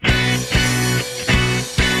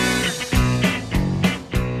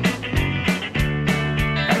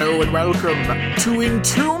Hello and welcome to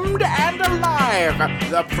Entombed and Alive,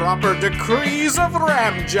 the proper decrees of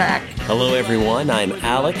Ramjack. Hello everyone, I'm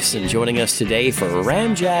Alex, and joining us today for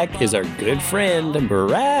Ramjack is our good friend,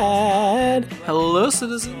 Brad. Hello,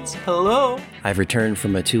 citizens. Hello. I've returned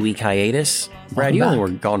from a 2-week hiatus. Brad, you only were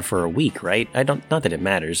gone for a week, right? Not that it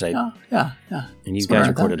matters. Yeah. And you guys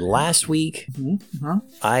recorded last week. Mm-hmm.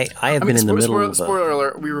 I have been in the middle of... Spoiler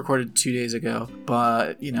alert, we recorded 2 days ago.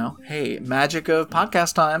 But, hey, magic of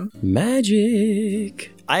podcast time.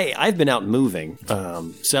 Magic. I've been out moving,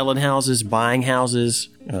 selling houses, buying houses.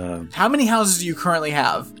 How many houses do you currently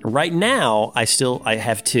have? Right now, I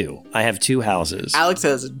have two. I have 2 houses. Alex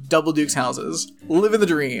has double Duke's houses. Living the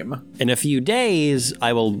dream. In a few days,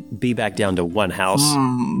 I will be back down to 1 house.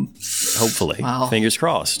 Hopefully. Wow. Fingers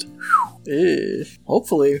crossed.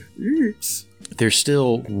 Hopefully. There's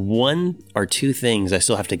still 1 or 2 things I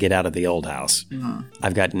still have to get out of the old house. Mm-hmm.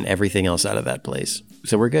 I've gotten everything else out of that place.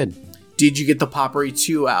 So we're good. Did you get the Potpourri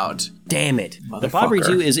 2 out? Damn it. The Potpourri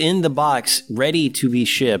 2 is in the box, ready to be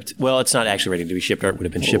shipped. Well, it's not actually ready to be shipped, or it would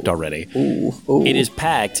have been shipped already. Ooh. It is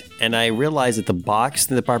packed, and I realized that the box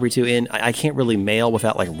that the Potpourri 2 in, I can't really mail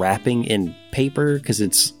without wrapping in paper, because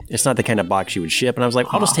it's not the kind of box you would ship. And I was like,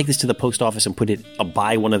 I'll just take this to the post office and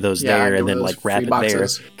buy one of those there, and then wrap it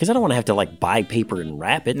boxes there. Because I don't want to have to buy paper and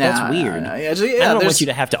wrap it. That's weird. I don't want you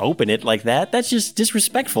to have to open it like that. That's just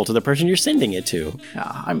disrespectful to the person you're sending it to.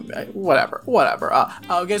 Whatever.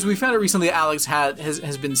 Guys, we found out recently that Alex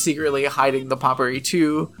has been secretly hiding the Potpourri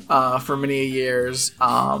 2 for many years.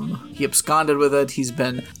 He absconded with it. He's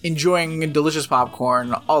been enjoying delicious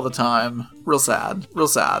popcorn all the time. Real sad. Real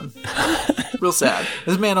sad.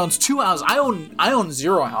 This man owns 2 houses. I own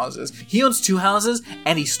 0 houses. He owns 2 houses,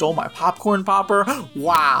 and he stole my popcorn popper.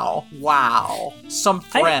 Wow. Some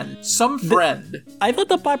friend. I thought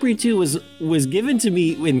the Potpourri 2 was given to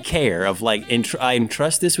me in care of I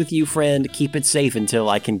entrust this with you, friend. Keep it safe until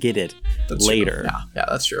I can get it later. True. Yeah,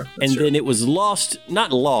 that's true. Then it was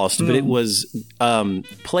not lost, but it was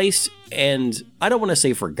placed. And I don't want to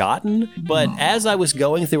say forgotten, but as I was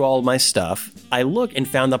going through all of my stuff, I looked and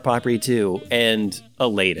found the Potpourri 2 and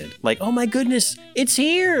elated. Oh my goodness, it's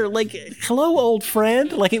here. Hello, old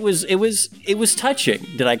friend. It was touching.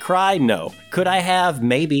 Did I cry? No. Could I have?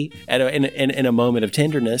 Maybe in a moment of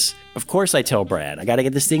tenderness. Of course I tell Brad, I got to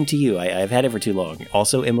get this thing to you. I've had it for too long.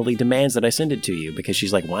 Also, Emily demands that I send it to you because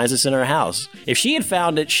she's like, why is this in our house? If she had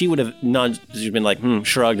found it, she would have she'd been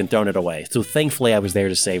shrugged and thrown it away. So thankfully I was there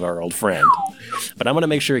to save our old friend. But I'm going to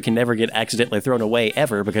make sure it can never get accidentally thrown away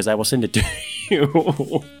ever, because I will send it to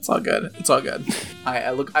you. It's all good.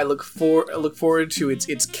 I look forward to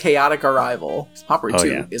its chaotic arrival. Potpourri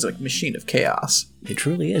 2 is a machine of chaos. It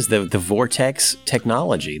truly is. The vortex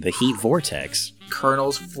technology, the heat vortex.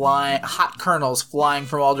 Hot kernels flying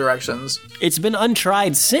from all directions. It's been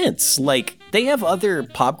untried since. They have other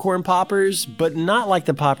popcorn poppers, but not like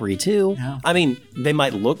the Potpourri 2. Yeah. I mean, they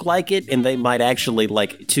might look like it, and they might actually,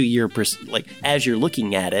 as you're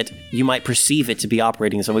looking at it, you might perceive it to be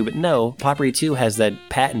operating in some way, but no, Potpourri 2 has that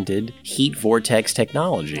patented heat vortex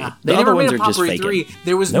technology. Yeah. The other other ones are just Potpourri faking. 3.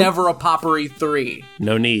 There was never a Potpourri 3.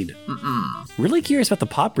 No need. Really curious about the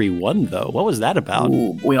Potpourri 1, though. What was that about?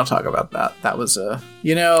 Ooh, we don't talk about that. That was,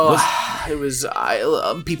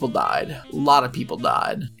 people died. A lot of people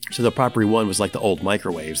died. So the Potpourri 1 was like the old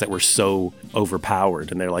microwaves that were so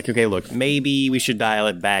overpowered. And they're like, okay, look, maybe we should dial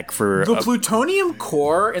it back for... The plutonium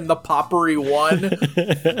core in the Potpourri 1,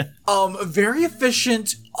 very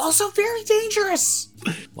efficient, also very dangerous.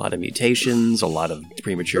 A lot of mutations, a lot of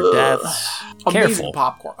premature deaths. Amazing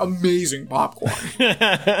popcorn.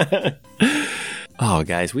 Oh,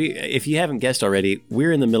 guys, if you haven't guessed already,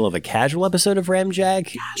 we're in the middle of a casual episode of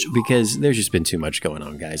Ramjack because there's just been too much going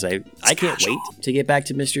on, guys. I can't wait to get back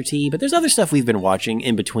to Mr. T, but there's other stuff we've been watching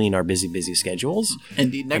in between our busy schedules.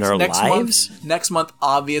 Indeed. Next month,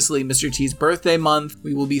 obviously, Mr. T's birthday month.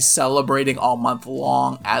 We will be celebrating all month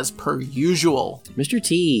long as per usual. Mr.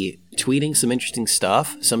 T tweeting some interesting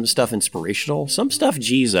stuff, some stuff inspirational, some stuff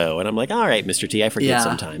Jizo, and I'm like, all right, Mr. T, I forget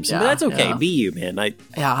sometimes. But that's okay. Yeah. Be you, man.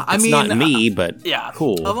 It's not me, but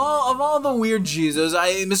cool. Of all the weird Jizos,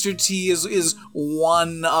 Mr. T is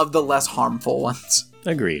one of the less harmful ones.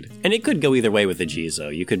 Agreed. And it could go either way with the Jizo.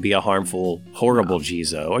 You could be a harmful, horrible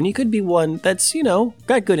Jizo, and you could be one that's,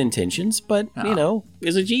 got good intentions, but,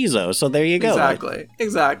 is a Jizo. So there you go.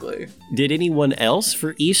 Exactly. Did anyone else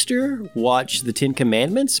for Easter watch the 10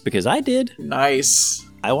 Commandments? Because I did. Nice.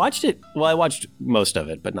 I watched it. Well, I watched most of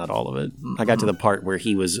it, but not all of it. I got to the part where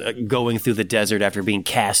he was going through the desert after being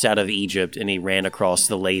cast out of Egypt, and he ran across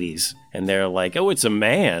the ladies. And they're like, oh, it's a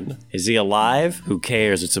man. Is he alive? Who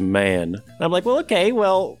cares? It's a man. And I'm like, well, okay,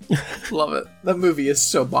 well. Love it. That movie is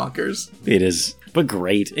so bonkers. It is, but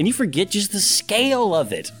great. And you forget just the scale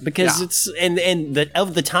of it because it's,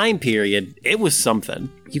 of the time period, it was something.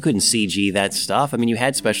 You couldn't CG that stuff. I mean, you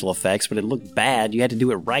had special effects, but it looked bad. You had to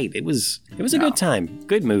do it right. It was a good time.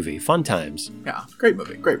 Good movie. Fun times. Yeah. Great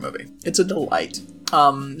movie. Great movie. It's a delight.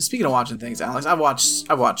 Speaking of watching things, Alex, I've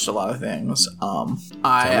watched a lot of things. Tell me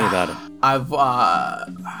about it.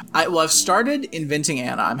 I've started Inventing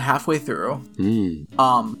Anna. I'm halfway through.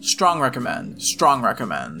 Strong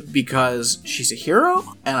recommend because she's a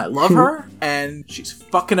hero and I love her and she's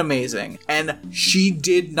fucking amazing and she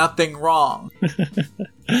did nothing wrong.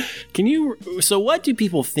 So what do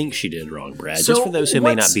people think she did wrong, Brad? Just for those who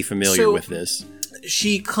may not be familiar with this.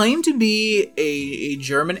 She claimed to be a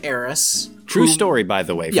German heiress. True story, by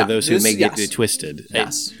the way, for those who may get it twisted.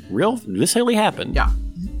 Yes. This really happened. Yeah.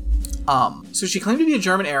 So she claimed to be a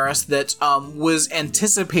German heiress that was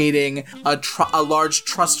anticipating a large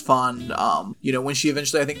trust fund. When she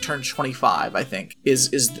eventually, I think, turned 25. I think is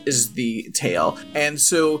the tale. And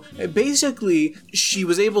so basically, she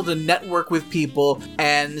was able to network with people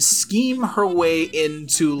and scheme her way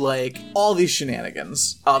into like all these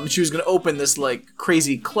shenanigans. She was going to open this like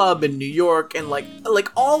crazy club in New York, and like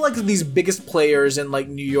all like these biggest players in like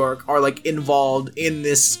New York are like involved in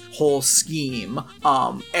this whole scheme.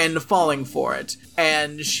 And falling for it,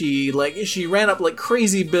 and she ran up like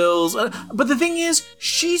crazy bills, but the thing is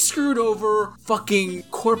she screwed over fucking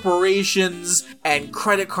corporations and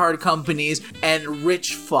credit card companies and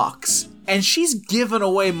rich fucks, and she's giving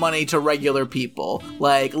away money to regular people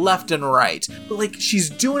like left and right. Like, she's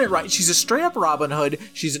doing it right. She's a straight up Robin Hood.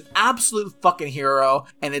 She's an absolute fucking hero,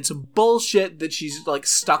 and it's bullshit that she's like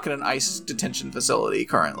stuck in an ICE detention facility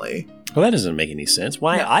currently. Well, that doesn't make any sense.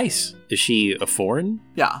 Why ICE? Is she a foreign?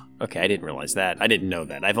 Yeah. Okay, I didn't realize that. I didn't know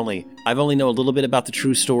that. I've only know a little bit about the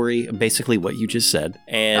true story, basically what you just said.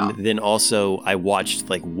 And then also I watched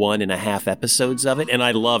like 1.5 episodes of it, and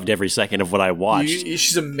I loved every second of what I watched.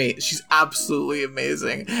 She's amazing. She's absolutely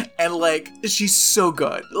amazing. And like, she's so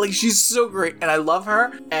good. Like, she's so great. And I love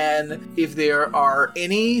her. And if there are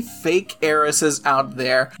any fake heiresses out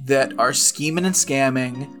there that are scheming and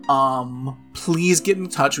scamming, please get in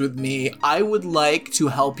touch with me. I would like to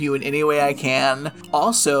help you in any way I can.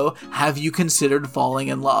 Also, have you considered falling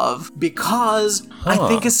in love? Because I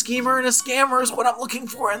think a schemer and a scammer is what I'm looking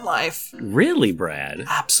for in life. Really, Brad?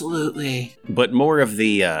 Absolutely. But more of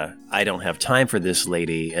the, I don't have time for this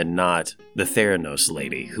lady, and not the Theranos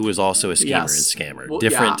lady, who is also a schemer and scammer. Well,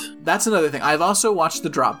 different. Yeah, that's another thing. I've also watched The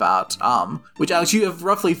Dropout, which, Alex, you have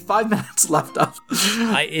roughly 5 minutes left of.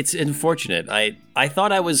 It's unfortunate. I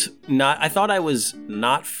thought I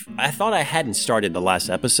hadn't started the last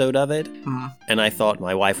episode of it, and I thought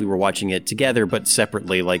my wife, we were watching it together, but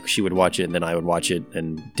separately, like she would watch it and then I would watch it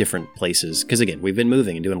in different places. Because again, we've been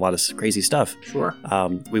moving and doing a lot of crazy stuff. Sure.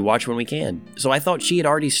 We watch when we can. So I thought she had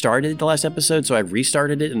already started the last episode, so I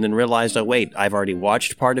restarted it and then realized, oh wait, I've already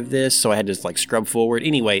watched part of this, so I had to like scrub forward.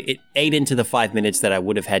 Anyway, it ate into the 5 minutes that I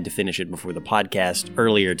would have had to finish it before the podcast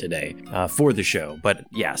earlier today for the show. But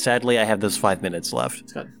yeah, sadly, I have those 5 minutes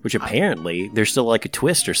left, which apparently there's still like a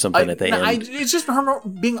twist or something at the end. It's just her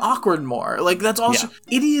being awkward more. Like, that's also,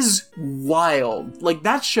 it is wild. Like,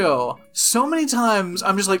 that show, so many times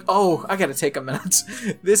I'm just like, oh, I gotta take a minute.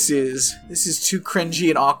 This is too cringy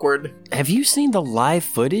and awkward. Have you seen the live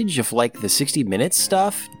footage of like the 60 Minutes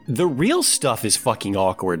stuff? The real stuff is fucking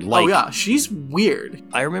awkward. Like, oh yeah, she's weird.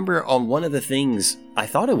 I remember on one of the things, I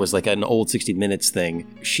thought it was like an old 60 Minutes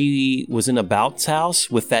thing, she was in a bounce house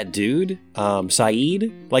with that dude,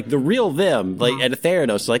 Saeed, like the real them, like at a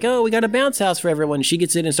Theranos, like, oh, we got a bounce house for everyone. She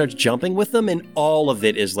gets in and starts jumping with them, and all of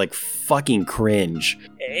it is like fucking cringe.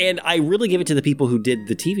 And I really give it to the people who did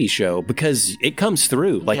the TV show, because it comes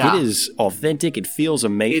through. Like, it is authentic. It feels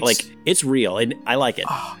amazing. Like, it's real, and I like it.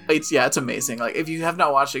 It's amazing. Like, if you have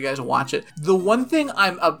not watched it, guys, watch it. The one thing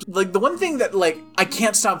that like I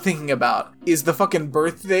can't stop thinking about is the fucking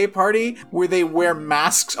birthday party where they wear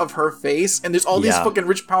masks of her face, and there's all these fucking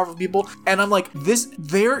rich, powerful people, and I'm like,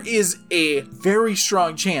 there is a very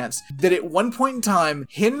strong chance that at one point in time,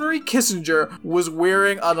 Henry Kissinger was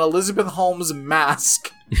wearing an Elizabeth Holmes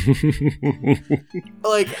mask.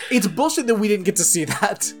 Like, it's bullshit that we didn't get to see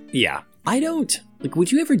that. Yeah. I don't Like,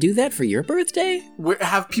 would you ever do that for your birthday?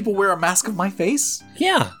 Have people wear a mask of my face?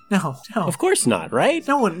 Yeah. No. Of course not, right?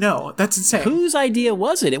 No. That's insane. Whose idea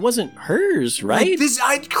was it? It wasn't hers, right?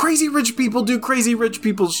 Like crazy rich people do crazy rich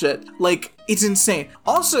people shit. Like, it's insane.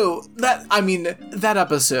 Also, that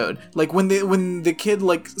episode, like when the kid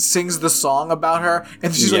like sings the song about her,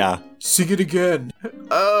 and she's like, sing it again.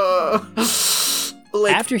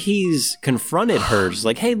 Like, after he's confronted her, just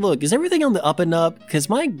like, hey, look, is everything on the up and up? Because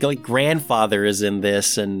my grandfather is in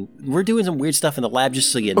this, and we're doing some weird stuff in the lab, just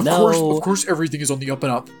so you know. Of course, everything is on the up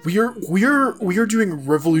and up. We are doing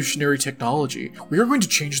revolutionary technology. We are going to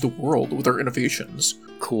change the world with our innovations.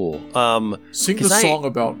 Cool. Sing the song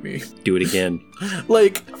about me. Do it again.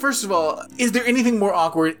 Like, first of all, is there anything more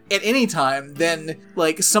awkward at any time than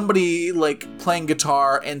like somebody like playing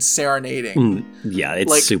guitar and serenading? Yeah,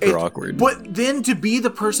 it's super awkward. But then to be the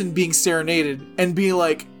person being serenaded and be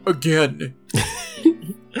like, again.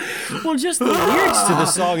 Well, just the lyrics to the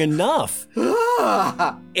song enough.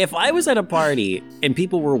 If I was at a party and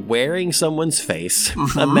people were wearing someone's face,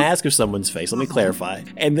 a mask of someone's face, let me clarify,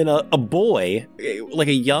 and then a boy, like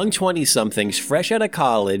a young 20-something, fresh out of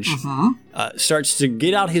college, starts to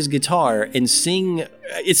get out his guitar and sing.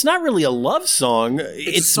 It's not really a love song.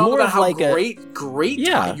 It's more more about of how like great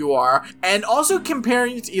you are, and also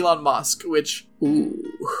comparing you to Elon Musk, which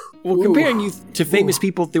comparing you to famous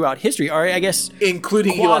people throughout history, or I guess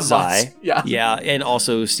including Elon Musk. Yeah, and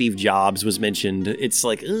also Steve Jobs was mentioned. It's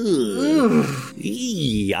like, I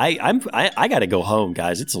gotta go home,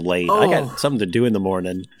 guys. It's late. I got something to do in the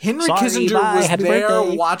morning. Henry Kissinger was Happy there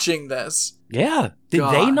birthday. watching this. Yeah.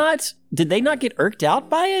 Did they not get irked out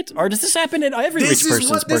by it? Or does this happen at every rich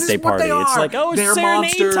person's birthday party? It's like, oh, it's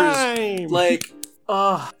serenade time. Like,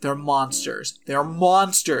 they're monsters. They're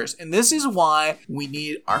monsters. And this is why we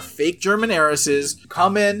need our fake German heiresses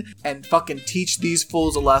come in and fucking teach these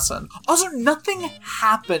fools a lesson. Also, nothing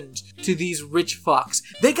happened to these rich fucks.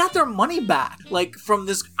 They got their money back. Like, from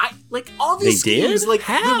this, all these schemes. Did? Like,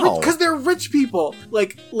 how? Because they're rich people.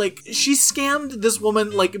 Like, she scammed this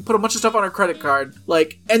woman, like, put a bunch of stuff on her credit card.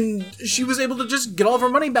 Like, and she was able to just get all of her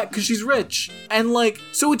money back because she's rich. And, like,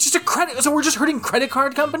 so it's just a credit. So we're just hurting credit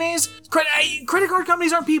card companies? Credit card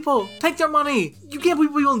companies aren't people. Take their money. You can't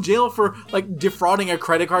put people in jail for, like, defrauding a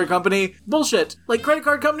credit card company. Bullshit. Like, credit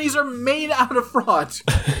card companies are made out of fraud.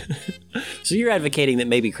 So you're advocating that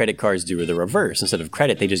maybe credit cards do the reverse. Instead of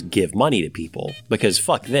credit, they just give money to people because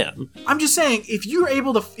fuck them. I'm just saying, if you are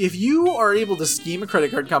able to scheme a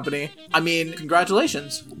credit card company, I mean,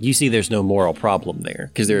 congratulations. You see, there's no moral problem there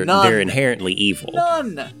because they're inherently evil.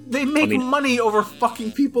 None. They make money over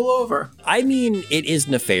fucking people over. I mean, it is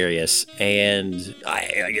nefarious and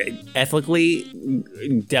ethically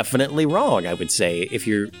definitely wrong. I would say if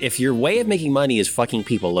your way of making money is fucking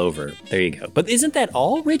people over, there you go. But isn't that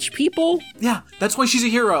all rich people? Yeah, that's why she's a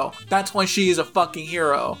hero. That's why she is a fucking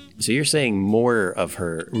hero. So you're saying more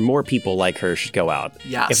people like her should go out.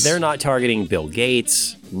 Yes. If they're not targeting Bill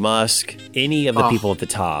Gates, Musk, any of the people at the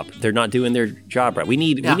top, they're not doing their job right. We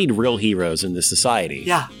need real heroes in this society.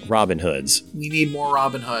 Yeah. Robin Hoods. We need more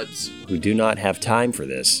Robin Hoods. Who do not have time for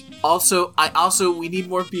this. We need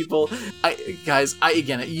more people.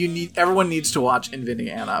 Everyone needs to watch Inventing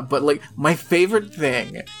Anna, but like my favorite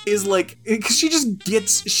thing is like, cause she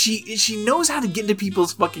just she knows how to get into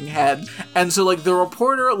people's fucking head. And so like the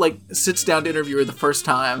reporter like sits down to interview her the first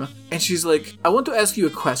time and she's like, I want to ask you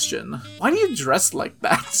a question. Why do you dress like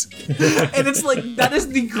that? And it's like, that is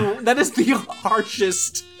the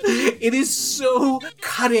harshest. It is so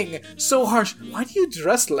cutting, so harsh. Why do you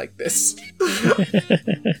dress like this?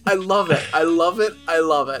 I love it.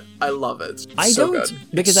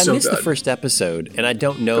 Because I missed the first episode and I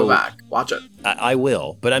don't know. Go back, watch it. I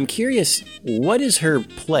will, but I'm curious, what is her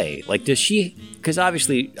play? Like, does she, because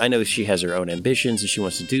obviously I know she has her own ambitions and she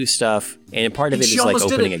wants to do stuff, and part of it is like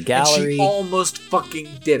opening a gallery. And she almost fucking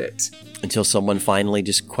did it. Until someone finally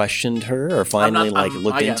just questioned her or finally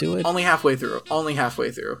looked into it? Only halfway through.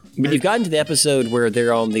 But you've gotten to the episode where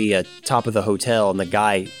they're on the top of the hotel and the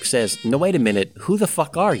guy says, no, wait a minute, who the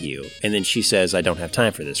fuck are you? And then she says, I don't have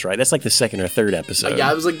time for this, right? That's like the second or third episode. Yeah,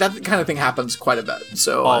 I was like, that kind of thing happens quite a bit.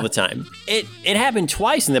 So all the time. It happened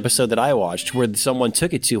twice in the episode that I watched where someone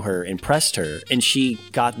took it to her and pressed her and she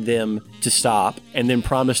got them to stop and then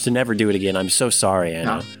promised to never do it again. I'm so sorry,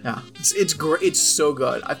 Anna. Yeah. It's great. It's so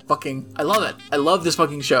good. I love it. I love this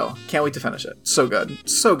fucking show. Can't wait to finish it. So good.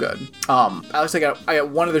 Alex, I got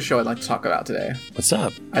one other show I'd like to talk about today. What's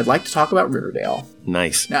up? I'd like to talk about Riverdale.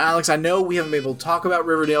 Nice. Now, Alex, I know we haven't been able to talk about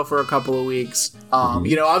Riverdale for a couple of weeks.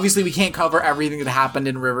 You know, obviously we can't cover everything that happened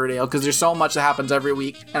in Riverdale because there's so much that happens every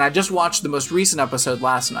week. And I just watched the most recent episode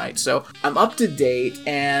last night, so I'm up to date.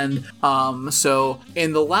 And so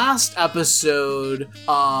in the last episode,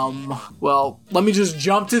 well, let me just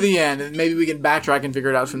jump to the end and maybe we can backtrack and figure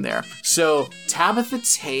it out from there. So Tabitha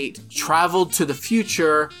Tate traveled to the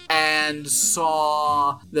future and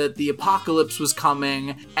saw that the apocalypse was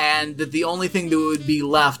coming, and that the only thing that would be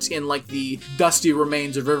left in like the dusty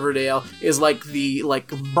remains of Riverdale is like the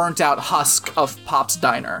burnt out husk of Pop's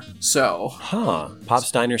Diner. So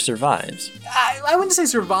Pop's Diner survives. I wouldn't say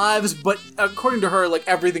survives, but according to her, like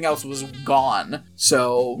everything else was gone.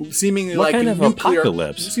 So seemingly What like kind a of nuclear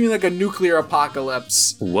apocalypse? Seeming like a nuclear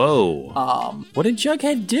apocalypse. Whoa. What did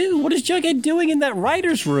Jughead do? What is Jughead doing in that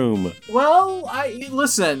writer's room? Well,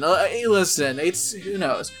 listen. It's who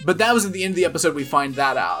knows. But that was at the end of the episode. We find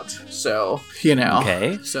that out. So you know.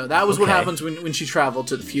 Okay. So that was what happens when she traveled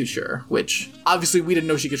to the future. Which obviously we didn't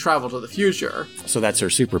know she could travel to the future. So that's her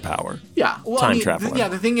superpower. Yeah. Well, Time traveler.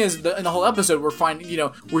 The thing is, in the whole episode, we're finding,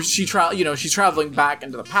 where she's traveling back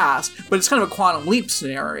into the past, but it's kind of a quantum leap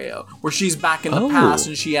scenario where she's back in the past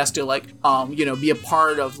and she has to be a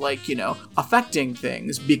part of affecting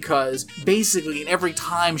things, because basically in every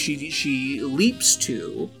time she leaps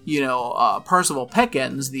to, Percival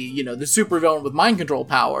Pickens, the supervillain with mind control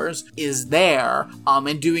powers, is there,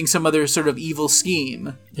 and doing some other sort of evil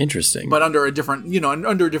scheme. Interesting. But under a different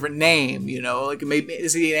name, like maybe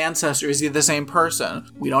is he an ancestor? Is he the same person?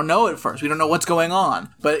 We don't know at first. We don't know what's going on.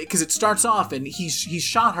 But because it starts off and he's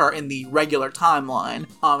shot her in the regular timeline,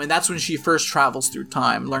 and that's when she first travels through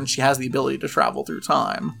time, learns she has the ability to travel through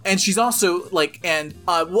time. And she's also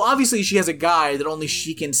obviously she has a guide that only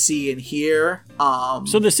she can see and hear.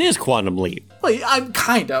 So this is Quantum Leap. Well, I'm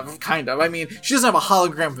kind of. I mean, she doesn't have a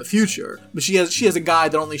hologram of the future, but she has a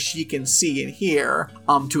guide that only she can see and hear,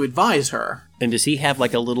 to advise her. And does he have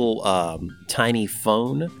like a little tiny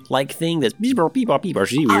phone-like thing that's beep,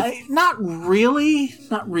 Not really.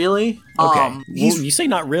 Okay. You say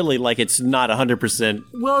not really, like it's not 100%.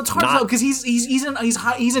 Well, it's hard to tell because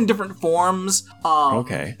he's in different forms.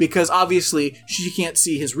 Okay. Because obviously she can't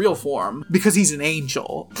see his real form because he's an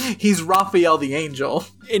angel. He's Raphael the angel.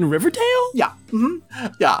 In Riverdale? Yeah.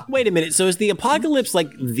 Mm-hmm. Yeah. Wait a minute. So is the apocalypse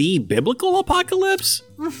like the biblical apocalypse?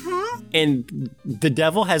 Mm-hmm. And the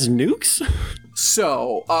devil has nukes?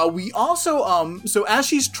 So, we also, so as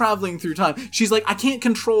she's traveling through time, she's like, I can't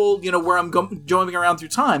control, where I'm jumping around through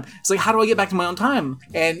time. It's like, how do I get back to my own time?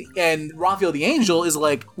 And Raphael the angel is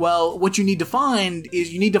like, well, what you need to find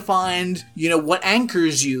is what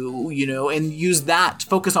anchors you, and use that,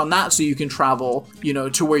 focus on that so you can travel,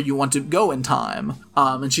 to where you want to go in time.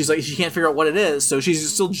 And she's like, she can't figure out what it is. So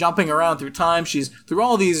she's still jumping around through time. She's through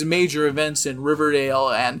all these major events in Riverdale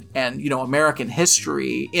and American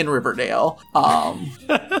history in Riverdale.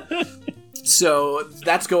 So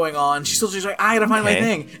that's going on. She's like, I gotta find my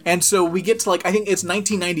thing. And so we get to I think it's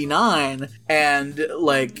 1999, and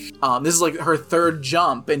this is her third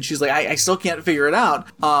jump, and she's like, I still can't figure it out.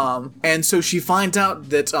 And so she finds out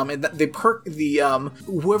that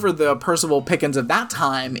whoever the Percival Pickens of that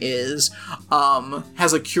time is,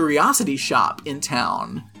 has a curiosity shop in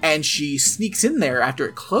town. And she sneaks in there after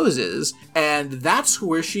it closes, and that's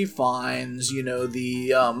where she finds, the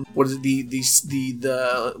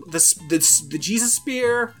Jesus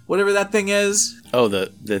spear, whatever that thing is. Oh,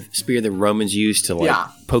 the spear the Romans used to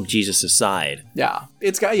poke Jesus aside. Yeah,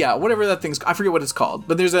 it's got whatever that thing's. I forget what it's called,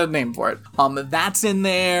 but there's a name for it. That's in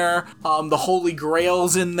there. The Holy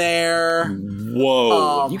Grail's in there.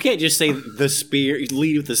 Whoa! You can't just say the spear.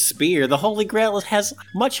 Lead with the spear. The Holy Grail has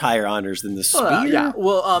much higher honors than the spear. Yeah.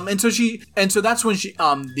 Well, and so that's when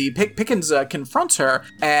Pickens confronts her,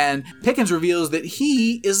 and Pickens reveals that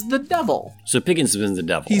he is the devil. So Pickens is the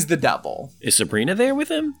devil. He's the devil. Is Sabrina there with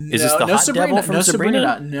him? Is this the hot Sabrina, devil from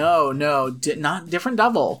Sabrina? No, not different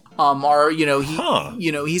devil.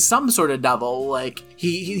 He's some sort of devil. Like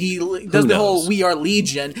he does the whole "We Are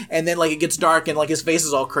Legion," and then it gets dark and his face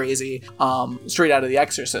is all crazy. Straight out of The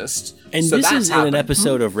Exorcist. And so this is in an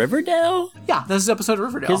episode of Riverdale? Yeah, this is an episode of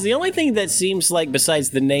Riverdale. Because the only thing that seems like, besides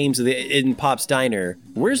the names in Pop's Diner,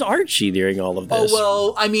 where's Archie during all of this? Oh,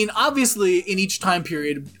 well, I mean, obviously, in each time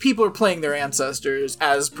period, people are playing their ancestors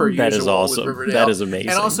as per usual. That is awesome. With Riverdale. That is amazing.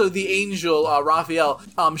 And also, the angel, Raphael,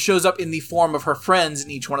 shows up in the form of her friends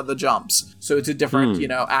in each one of the jumps. So it's a different,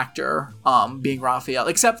 actor being Raphael. Raphael,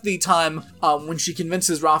 except the time when she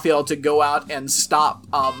convinces Raphael to go out and stop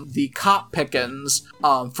the cop Pickens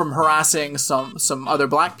from harassing some other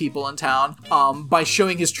black people in town by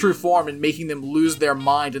showing his true form and making them lose their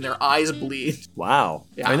mind and their eyes bleed. Wow.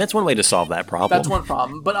 Yeah. I mean, that's one way to solve that problem. That's one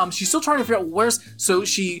problem. But she's still trying to figure out so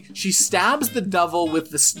she stabs the devil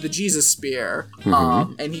with the Jesus spear,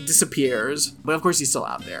 and he disappears. But of course he's still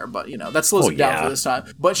out there. But that slows him down for this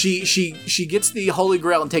time. But she gets the Holy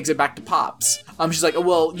Grail and takes it back to Pops. She's like,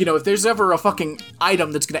 well, if there's ever a fucking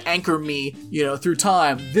item that's gonna anchor me, through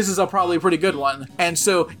time, this is probably a pretty good one. And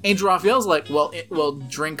so Angel Raphael's like, well,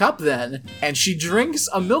 drink up then. And she drinks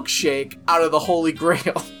a milkshake out of the Holy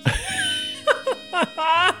Grail.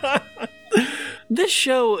 This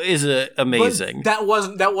show is amazing. But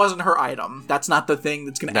that wasn't her item. That's not the thing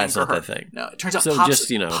that's going to anchor her. That's not the thing. No, it turns out So Pop's,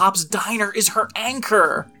 just, Pop's Diner is her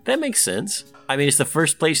anchor. That makes sense. I mean, it's the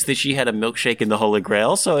first place that she had a milkshake in the Holy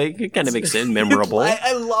Grail, so it kind of makes it memorable.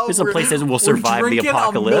 I love it's a place that will survive the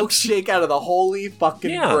apocalypse. A milkshake out of the Holy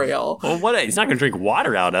fucking Grail. Well, what? It's not going to drink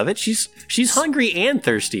water out of it. She's hungry and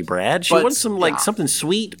thirsty, Brad. She wants some something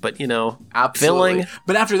sweet, but absolutely. filling.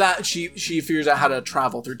 But after that, she figures out how to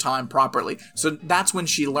travel through time properly. So that's when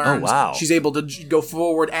she learns. Oh, wow. She's able to go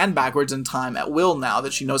forward and backwards in time at will now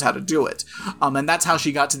that she knows how to do it. And that's how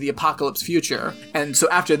she got to the apocalypse future. And so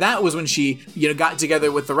after that was when she got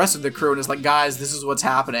together with the rest of the crew and is like, guys, this is what's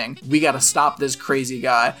happening. We got to stop this crazy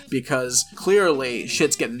guy because clearly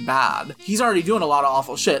shit's getting bad. He's already doing a lot of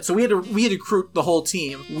awful shit. So we had to recruit the whole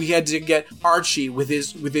team. We had to get Archie with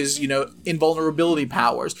his invulnerability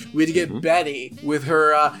powers. We had to get Betty with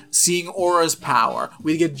her seeing auras power.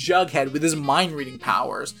 We had to get Jughead with his mind reading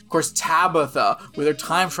powers. Of course, Tabitha with her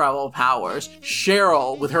time travel powers.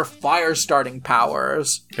 Cheryl with her fire starting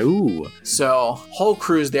powers. Ooh. So whole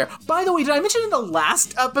crew's there. By the way, did I mention in the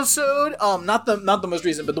last episode, not the most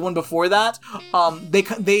recent, but the one before that,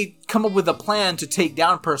 they come up with a plan to take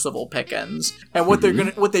down Percival Pickens. And what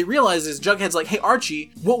they realize is Jughead's like, hey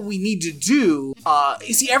Archie, what we need to do,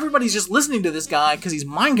 you see, everybody's just listening to this guy because he's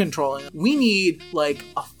mind controlling. We need like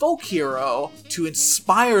a folk hero to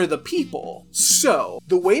inspire the people. So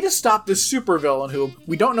the way to stop this supervillain, who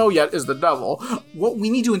we don't know yet is the devil, what we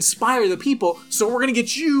need to inspire the people. So we're gonna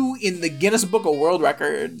get you in the Guinness Book of World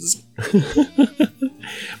Records.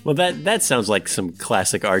 Well, that sounds like some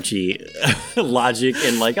classic Archie logic,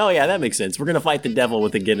 and like, oh yeah, that makes sense. We're gonna fight the devil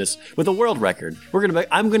with a world record.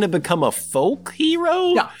 I'm gonna become a folk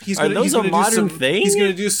hero. Yeah, are those a modern thing? He's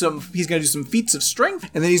gonna do some feats of strength,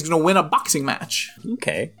 and then he's gonna win a boxing match.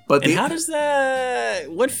 Okay, how does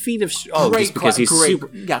that? What feat of? Because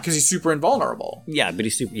he's super invulnerable. Yeah, but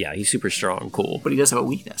he's super strong. Cool, but he does have a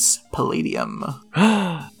weakness: palladium.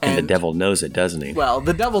 and the devil knows it, doesn't he? Well,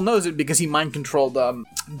 the devil knows it because he mind controlled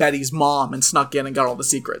Betty's mom and snuck in and got all the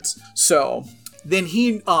secrets. So then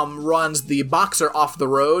he runs the boxer off the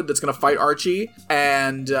road that's going to fight Archie,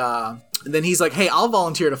 and then he's like, hey, I'll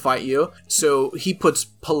volunteer to fight you. So he puts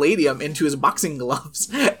palladium into his boxing gloves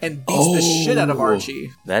and beats the shit out of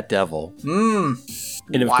Archie. That devil.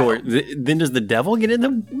 And of course, then does the devil get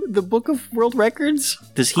in the Book of World Records?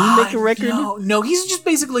 Does he make a record? No, he's just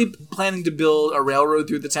basically planning to build a railroad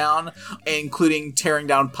through the town, including tearing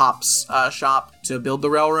down Pop's shop to build the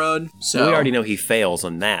railroad. So we already know he fails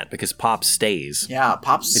on that because Pop stays. Yeah,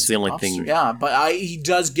 Pop's. It's the only thing. Yeah, but he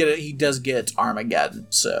does get it. He does get Armageddon.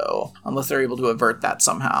 So unless they're able to avert that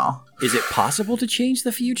somehow. Is it possible to change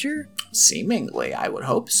the future? Seemingly, I would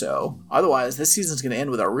hope so. Otherwise, this season's going to end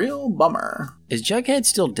with a real bummer. Is Jughead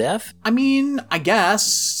still deaf? I mean, I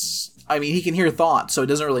guess. I mean, he can hear thoughts, so it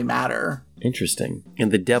doesn't really matter. Interesting.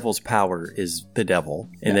 And the devil's power is the devil,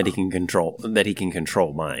 and that he can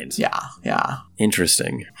control minds. Yeah.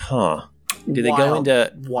 Interesting. Huh. Do they go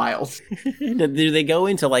into wild? Do they go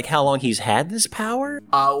into like how long he's had this power?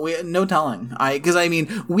 No telling. Because I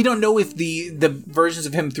mean, we don't know if the versions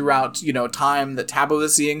of him throughout time that Tabo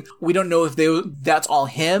is seeing. We don't know if that's all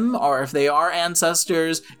him or if they are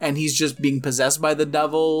ancestors and he's just being possessed by the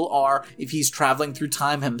devil, or if he's traveling through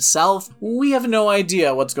time himself. We have no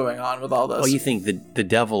idea what's going on with all this. Well, you think the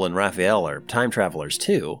devil and Raphael are time travelers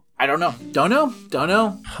too? I don't know. Don't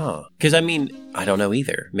know. Huh. Because, I mean, I don't know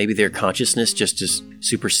either. Maybe their consciousness just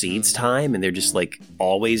supersedes time and they're just, like,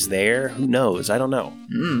 always there. Who knows? I don't know.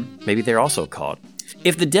 Maybe they're also caught.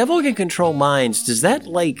 If the devil can control minds, does that,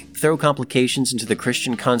 like, throw complications into the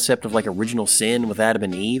Christian concept of, like, original sin with Adam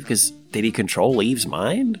and Eve? Because did he control Eve's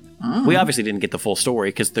mind? We obviously didn't get the full story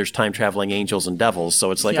because there's time-traveling angels and devils,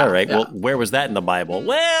 so it's like, all right, well, where was that in the Bible?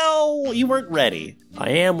 Well, you weren't ready. I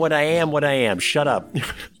am what I am. Shut up.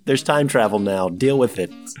 There's time travel now. Deal with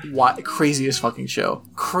it. What? Craziest fucking show.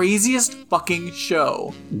 Craziest fucking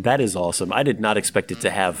show. That is awesome. I did not expect it to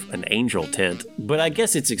have an angel tint, but I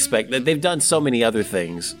guess it's expected. They've done so many other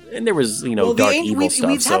things, and there was, dark evil stuff.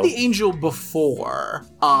 We've had the angel before,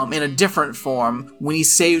 in a different form, when he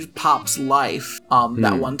saved Pop's life,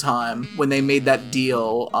 that one time, when they made that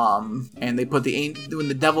deal, and they put when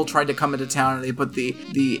the devil tried to come into town, and they put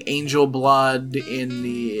the angel blood in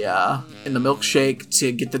the milkshake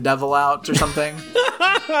to get the devil out or something.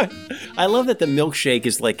 I love that the milkshake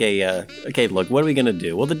is like okay, look, what are we gonna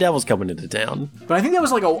do? Well, the devil's coming into town. But I think that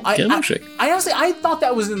was like milkshake. I honestly, I thought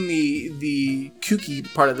that was in the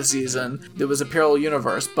kooky part of the season. There was a parallel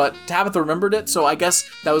universe, but Tabitha remembered it, so I guess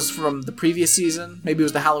that was from the previous season. Maybe it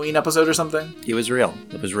was the Halloween episode or something. It was real.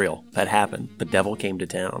 It was real. That happened. The devil came to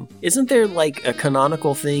town. Isn't there like a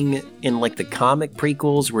canonical thing in like the comic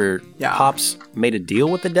prequels where Pops made a deal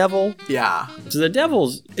with the devil? Yeah. So the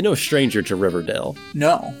devil's no stranger to Riverdale.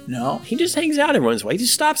 No. He just hangs out every once in a while. He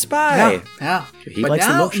just stops by. Yeah. He likes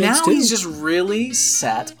the milkshakes now too. He's just really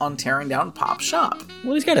set on tearing down Pop's shop.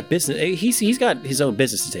 Well, he's got a business. He's got his own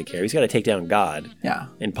business to take care of. He's got to take down God. Yeah.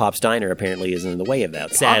 And Pop's Diner apparently isn't in the way of that.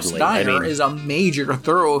 Pop's Sadly, Diner is a major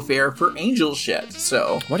thoroughfare for angel shit.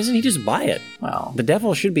 So why doesn't he just buy it? Well, the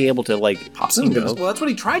devil should be able to like. Pop's in business. Well, that's what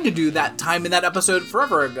he tried to do that time in that episode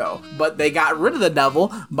forever ago. But they got rid of the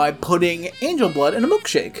devil by putting angel blood in a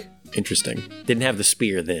milkshake. Interesting. Didn't have the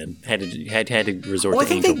spear then. Had to resort to angel blood. Well, I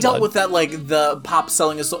think they dealt with that, like, the Pops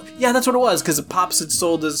selling his soul. Yeah, that's what it was, because Pops had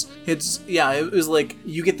sold his... it was like,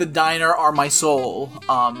 you get the diner or my soul,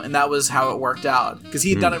 and that was how it worked out. Because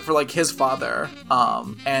he had done it for, like, his father.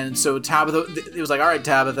 And so Tabitha... It was like, all right,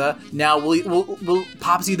 Tabitha, now we'll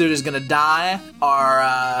Pop's either just gonna die, or...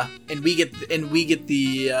 And we get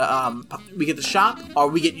the shop, or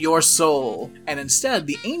we get your soul. And instead,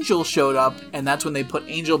 the angel showed up, and that's when they put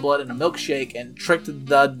angel blood in a milkshake and tricked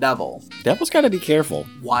the devil. Devil's got to be careful.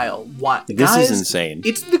 Wild. This Guys, is insane.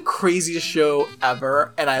 It's the craziest show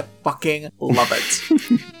ever, and I fucking love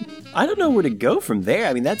it. I don't know where to go from there.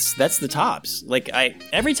 I mean, that's the tops. Like,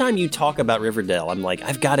 every time you talk about Riverdale, I'm like,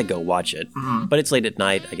 I've got to go watch it. Mm-hmm. But it's late at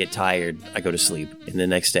night. I get tired. I go to sleep, and the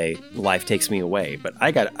next day, life takes me away. But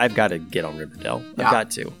I've got to get on Riverdale. I've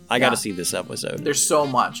got to. I got to see this episode. There's so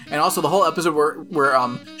much, and also the whole episode where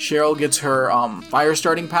Cheryl gets her fire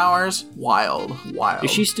starting powers. Wild.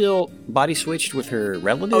 Is she still body switched with her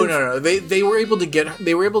relative? Oh no. They were able to get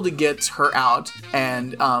her out,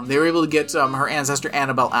 and they were able to get her ancestor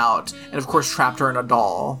Annabelle out. And of course trapped her in a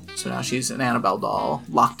doll. So now she's an Annabelle doll,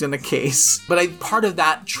 locked in a case. But part of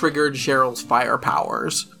that triggered Cheryl's fire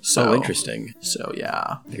powers. So interesting. So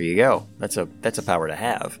yeah. There you go. That's a power to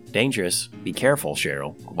have. Dangerous. Be careful,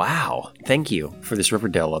 Cheryl. Wow. Thank you for this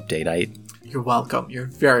Riverdale update. You're welcome. You're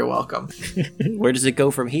very welcome. Where does it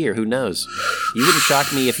go from here? Who knows? You wouldn't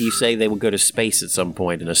shock me if you say they would go to space at some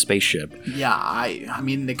point in a spaceship. Yeah, I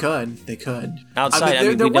mean, they could.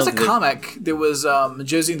 Outside, there was a comic. There was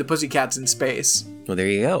Josie and the Pussycats in space. Well, there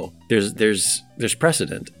you go. There's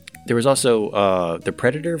precedent. There was also the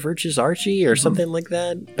Predator versus Archie or something like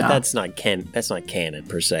that. But that's not canon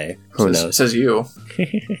per se. Who knows? Says you.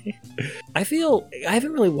 I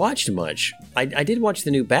haven't really watched much. I did watch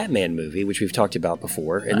the new Batman movie, which we've talked about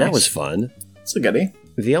before, and that was fun. It's a goodie.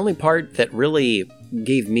 The only part that really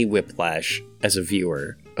gave me whiplash as a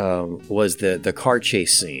viewer was the car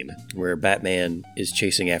chase scene where Batman is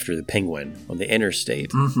chasing after the Penguin on the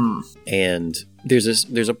interstate. Mm-hmm. And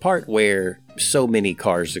there's a part where so many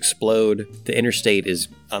cars explode. The interstate is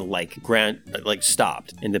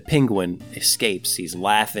stopped, and the Penguin escapes. He's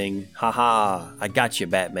laughing, haha, I got you,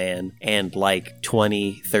 Batman. And like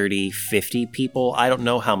 20, 30, 50 people, I don't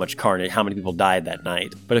know how much carnage, how many people died that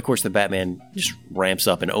night, but of course the Batman just ramps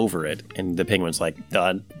up and over it, and the Penguin's like,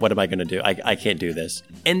 done, what am I gonna do? I can't do this.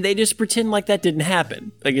 And they just pretend like that didn't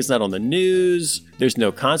happen. Like, it's not on the news, there's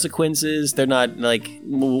no consequences, they're not like,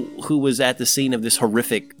 who was at the scene of this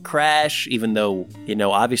horrific crash, even though,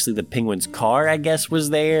 obviously the Penguin's car, I guess, was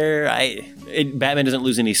there. Batman doesn't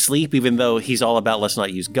lose any sleep, even though he's all about let's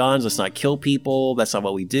not use guns, let's not kill people, that's not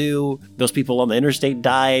what we do. Those people on the interstate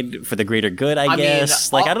died for the greater good, I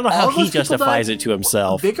guess. I don't know how he justifies it to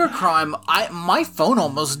himself. Bigger crime, my phone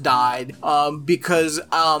almost died because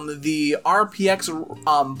the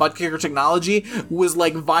RPX butt kicker technology was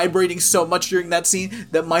like vibrating so much during that scene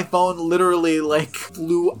that my phone literally like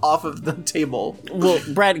flew off of the table. Well,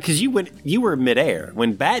 Brad, because you were midair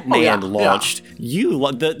when Batman launched.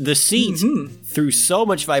 The seat threw so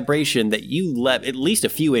much vibration that you leapt at least a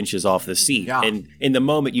few inches off the seat, and in the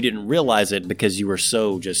moment you didn't realize it because you were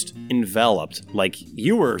so just enveloped, like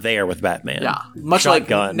you were there with Batman. Yeah, much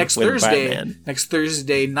Shotgun like next with Thursday. Batman. Next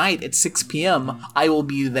Thursday night at 6 p.m., I will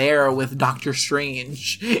be there with Doctor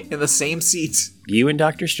Strange in the same seat. You and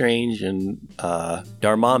Doctor Strange and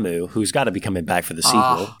Dormammu, who's got to be coming back for the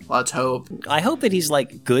sequel. Let's hope. I hope that he's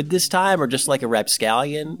like good this time, or just like a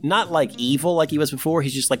rapscallion, not like evil like he was before.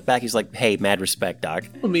 He's just like back. He's like, hey, mad respect, Doc.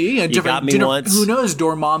 You got me once. Who knows?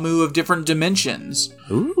 Dormammu of different dimensions.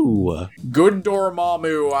 Ooh. Good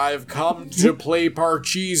Dormammu, I've come to play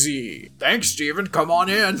Parcheesi. Thanks, Steven. Come on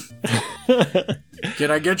in.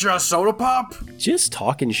 Can I get you a soda pop? Just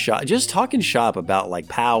talking shop about like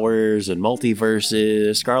powers and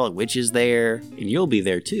multiverses. Scarlet Witch is there, and you'll be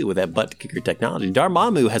there too with that butt kicker technology.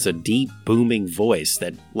 Dormammu has a deep, booming voice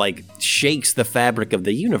that like shakes the fabric of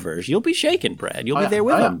the universe. You'll be shaken, Brad. You'll be there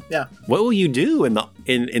with him. Yeah. What will you do in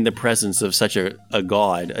the presence of such a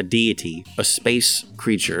god, a deity, a space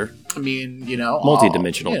creature? I mean,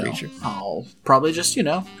 multi-dimensional creature. I'll probably just,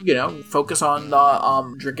 focus on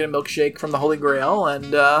drinking a milkshake from the Holy Grail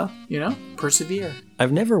and, persevere.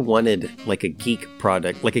 I've never wanted like a geek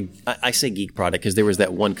product, I say geek product because there was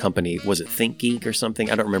that one company, was it Think Geek or something?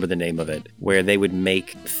 I don't remember the name of it, where they would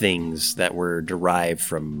make things that were derived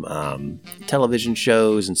from television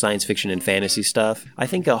shows and science fiction and fantasy stuff. I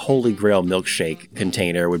think a Holy Grail milkshake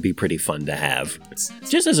container would be pretty fun to have.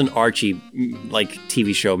 Just as an Archie, like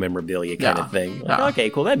TV show memorabilia kind of thing. Like, okay,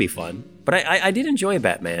 cool, that'd be fun. But I did enjoy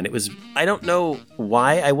Batman. I don't know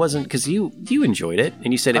why I wasn't, because you enjoyed it,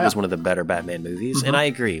 and you said it was one of the better Batman movies, and I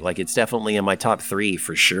agree. Like, it's definitely in my top 3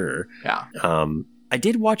 for sure. Yeah. I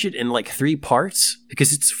did watch it in like 3 parts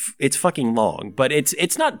because it's fucking long, but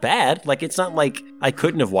it's not bad. Like, it's not like I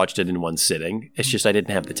couldn't have watched it in one sitting. It's just I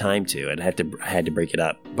didn't have the time to, and I had to break it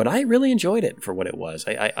up. But I really enjoyed it for what it was.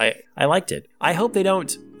 I liked it. I hope they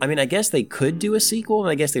don't. I mean, I guess they could do a sequel, and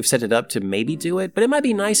I guess they've set it up to maybe do it, but it might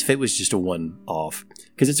be nice if it was just a one-off,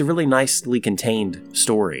 because it's a really nicely contained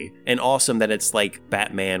story, and awesome that it's like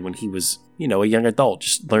Batman when he was, a young adult,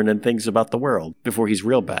 just learning things about the world before he's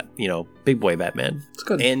real big boy Batman. It's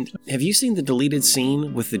good. And have you seen the deleted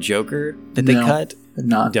scene with the Joker that they cut?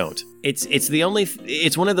 Not. Don't. It's the only.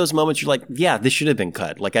 It's one of those moments you're like, yeah, this should have been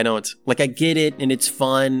cut. Like, I don't. Like, I get it, and it's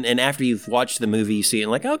fun. And after you've watched the movie, you see it,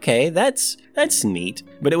 and like, okay, that's neat.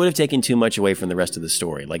 But it would have taken too much away from the rest of the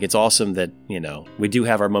story. Like, it's awesome that we do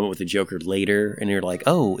have our moment with the Joker later, and you're like,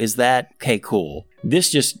 oh, is that okay? Cool. This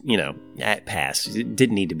just at pass. It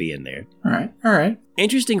didn't need to be in there. All right.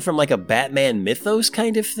 Interesting from like a Batman mythos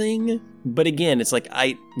kind of thing. But again, it's like,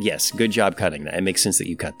 yes, good job cutting that. It makes sense that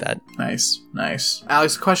you cut that. Nice.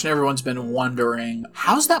 Alex, the question everyone's been wondering,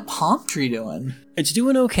 how's that palm tree doing? It's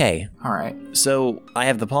doing okay. All right. So I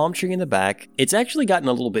have the palm tree in the back. It's actually gotten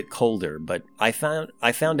a little bit colder, but I found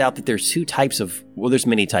out that there's there's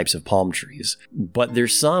many types of palm trees, but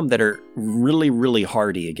there's some that are really, really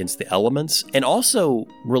hardy against the elements, and also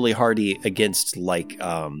really hardy against like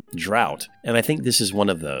drought. And I think this is one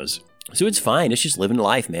of those. So it's fine. It's just living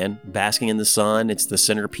life, man. Basking in the sun. It's the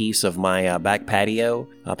centerpiece of my back patio,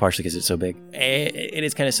 partially because it's so big. And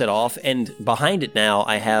it's kind of set off. And behind it now,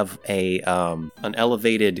 I have an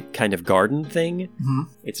elevated kind of garden thing. Mm-hmm.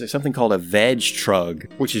 It's something called a veg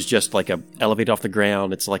trug, which is just like a elevated off the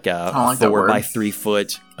ground. It's like a 4 by 3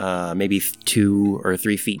 foot, maybe 2 or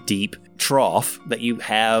 3 feet deep trough that you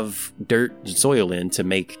have dirt and soil in to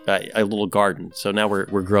make a little garden. So now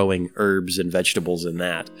we're growing herbs and vegetables in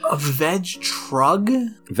that. A veg trug?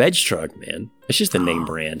 Veg trug, man. It's just a name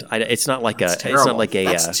brand. It's not like That's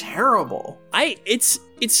terrible.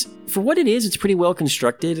 It's for what it is. It's pretty well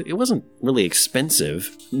constructed. It wasn't really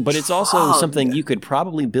expensive, but it's also something you could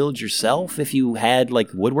probably build yourself if you had like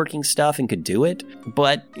woodworking stuff and could do it.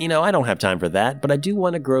 But I don't have time for that. But I do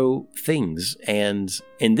want to grow things. And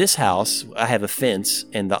in this house, I have a fence,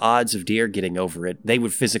 and the odds of deer getting over it, they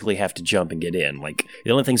would physically have to jump and get in. Like,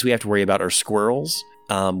 the only things we have to worry about are squirrels.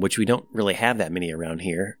 Which we don't really have that many around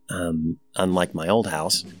here, unlike my old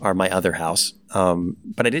house, or my other house.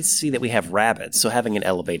 But I did see that we have rabbits, so having it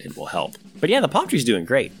elevated will help. But yeah, the palm tree's doing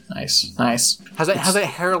great. Nice. Has that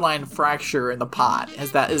hairline fracture in the pot?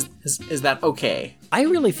 Is that okay? I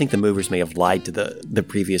really think the movers may have lied to the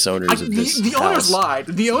previous owners of this house.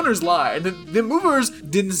 The owners lied. The movers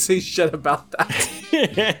didn't say shit about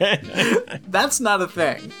that. That's not a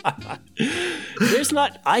thing. There's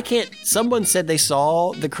not, I can't, someone said they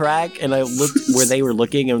saw the crack and I looked where they were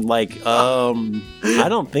looking and like, I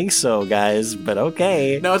don't think so, guys, but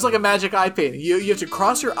okay. No, it's like a magic eye paint. You have to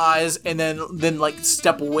cross your eyes and then like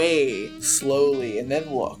step away slowly and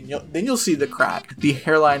then look. And then you'll see the crack, the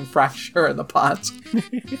hairline fracture in the pot.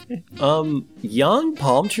 Young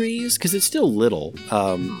palm trees, because it's still little,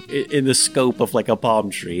 in the scope of like a palm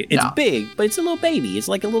tree. It's big, but it's a little baby. It's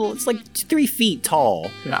like 3 feet tall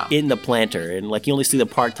in the planter, and like you only see the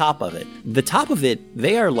part top of it. The top of it,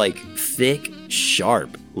 they are like thick,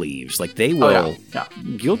 sharp leaves. Like they will,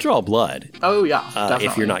 you'll draw blood. Oh yeah, definitely.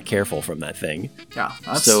 If you're not careful from that thing. Yeah,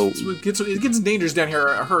 it gets dangerous down here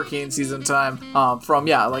at hurricane season time. From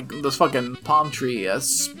like those fucking palm tree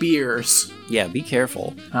spears. Yeah, be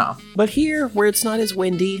careful. Oh. But here, where it's not as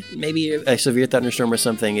windy, maybe a severe thunderstorm or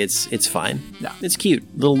something, it's fine. Yeah. It's cute.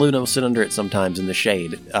 Little Luna will sit under it sometimes in the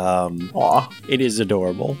shade. It is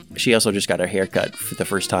adorable. She also just got her hair cut for the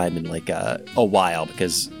first time in like a while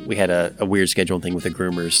because we had a weird scheduling thing with the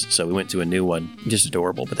groomers, so we went to a new one. Just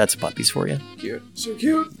adorable, but that's puppies for you. Cute. So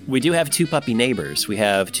cute. We do have 2 puppy neighbors. We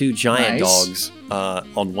have 2 giant dogs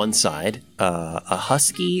on one side, a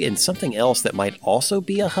husky and something else that might also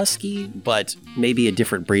be a husky, but maybe a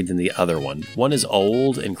different breed than the other one. One is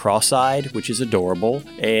old and cross-eyed, which is adorable,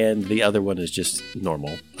 and the other one is just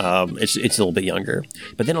normal. It's a little bit younger.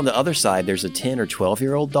 But then on the other side, there's a 10 or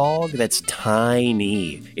 12-year-old dog that's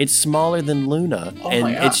tiny. It's smaller than Luna, and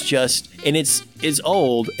it's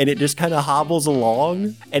old, and it just kind of hobbles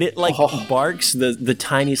along, and it like barks the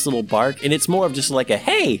tiniest little bark, and it's more of just like a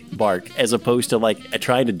hey bark as opposed to like a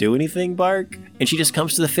trying to do anything bark. And she just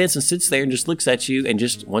comes to the fence and sits there and just looks at you and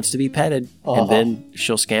just wants to be petted, and then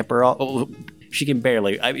she'll scamper off. Oh, she can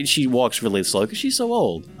barely. I mean, she walks really slow because she's so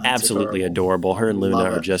old. That's absolutely adorable. Her and Luna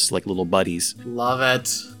are just like little buddies. Love it.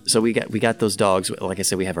 So we got those dogs. Like I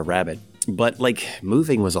said, we have a rabbit. But like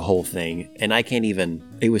moving was a whole thing, and I can't even.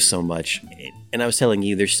 It was so much. And I was telling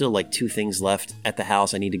you, there's still like 2 things left at the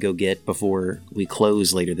house I need to go get before we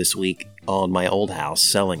close later this week on my old house,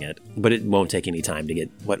 selling it. But it won't take any time to get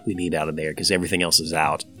what we need out of there because everything else is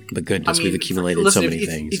out. But goodness, we've accumulated so many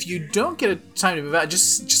things. If you don't get a time to move out,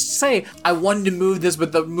 just say, I wanted to move this,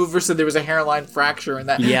 but the mover said there was a hairline fracture and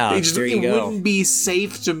that. Yeah, it wouldn't be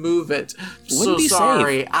safe to move it. Wouldn't be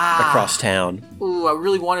safe across town. Ooh, I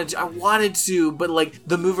really wanted to, but like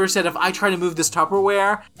the mover said, if I try to move this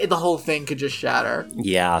Tupperware, the whole thing could just shatter.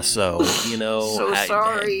 Yeah, so, so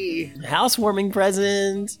sorry. Housewarming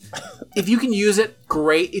present. If you can use it,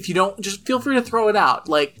 great. If you don't, just feel free to throw it out.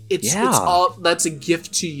 Like it's all that's a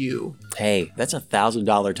gift to you. Hey, that's $1,000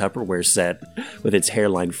 Tupperware set with its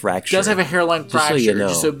hairline fracture. It does have a hairline fracture. So you know.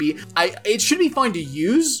 It should be fine to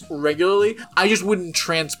use regularly. I just wouldn't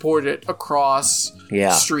transport it across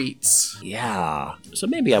streets. Yeah. So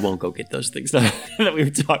maybe I won't go get those things that we were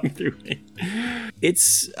talking through.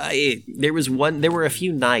 There were a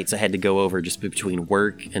few nights I had to go over just between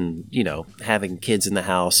work and, having kids in the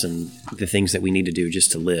house and the things that we need to do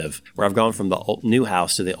just to live, where I've gone from the new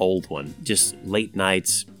house to the old one, just late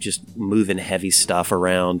nights, just moving heavy stuff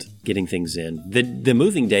around, getting things in. The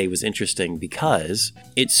moving day was interesting because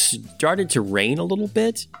it started to rain a little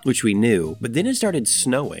bit, which we knew, but then it started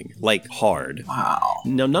snowing, like hard. Wow.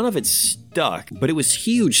 Now, none of it stuck, but it was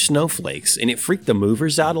huge snowflakes, and it freaked the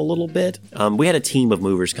movers out a little bit. We had a team of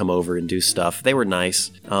movers come over and do stuff. They were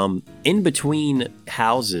nice. In between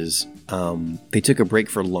houses, they took a break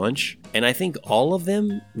for lunch, and I think all of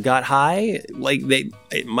them got high. Like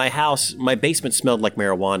my basement smelled like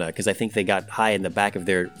marijuana because I think they got high in the back of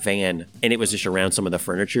their van, and it was just around some of the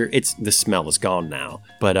furniture. The smell is gone now.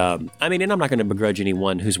 But and I'm not going to begrudge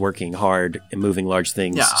anyone who's working hard and moving large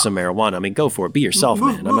things some marijuana. I mean, go for it. Be yourself,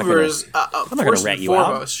 man. I'm not going to rat you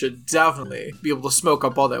out. Should definitely be able to smoke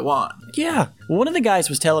up all they want. Yeah. Well, one of the guys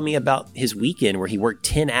was telling me about his weekend where he worked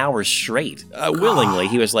 10 hours straight, willingly.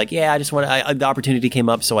 He was like, "Yeah, the opportunity came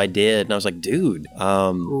up, so I did." And I was like, dude,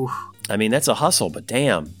 I mean, that's a hustle, but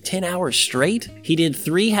damn, 10 hours straight? He did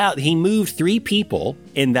he moved 3 people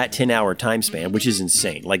in that 10-hour time span, which is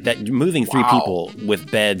insane. Like that, moving 3 people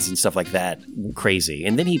with beds and stuff like that, crazy.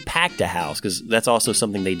 And then he packed a house, because that's also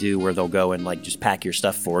something they do where they'll go and like just pack your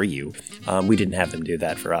stuff for you. We didn't have them do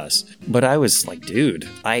that for us. But I was like, dude,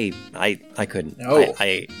 I couldn't. No,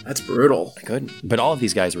 that's brutal. I couldn't. But all of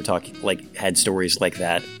these guys were had stories like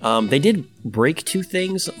that. They did break 2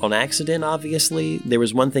 things on accident, obviously. There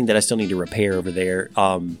was one thing that I still need need to repair over there.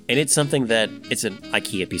 And it's something that it's an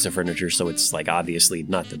IKEA piece of furniture, so it's like obviously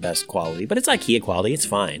not the best quality, but it's IKEA quality. It's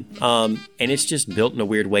fine. And it's just built in a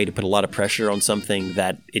weird way to put a lot of pressure on something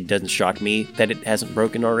that it doesn't shock me that it hasn't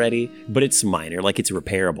broken already, but it's minor. Like, it's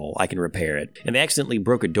repairable. I can repair it. And they accidentally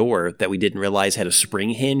broke a door that we didn't realize had a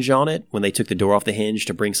spring hinge on it when they took the door off the hinge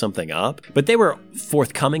to bring something up. But they were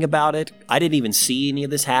forthcoming about it. I didn't even see any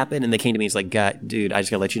of this happen, and they came to me, it's like, God, dude, I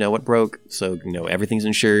just gotta let you know what broke. So, everything's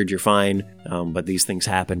insured, you're fine. But these things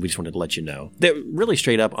happen. We just wanted to let you know. They're really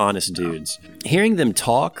straight up honest dudes. Hearing them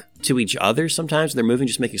talk to each other sometimes, they're moving,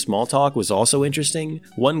 just making small talk, was also interesting.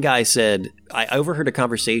 One guy said, I overheard a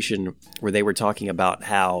conversation where they were talking about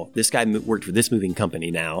how this guy worked for this moving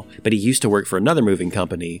company now, but he used to work for another moving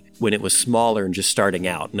company when it was smaller and just starting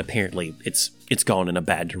out, and apparently it's gone in a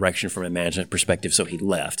bad direction from a management perspective, so he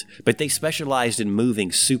left. But they specialized in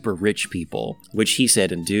moving super rich people, which he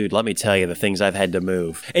said, and dude, let me tell you the things I've had to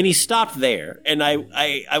move. And he stopped there, and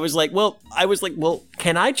I was like, well,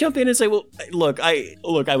 can I jump in and say, well, look, I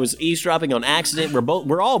was eavesdropping on accident.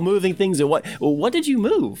 We're all moving things. And what did you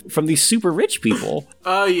move from these super rich people?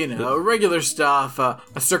 Regular stuff. A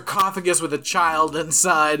sarcophagus with a child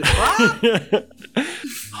inside.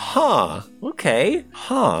 Huh. Okay.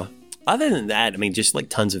 Huh. Other than that, I mean, just like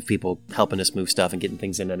tons of people helping us move stuff and getting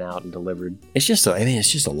things in and out and delivered. It's just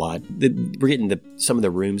a lot. We're getting some of the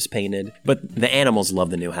rooms painted, but the animals love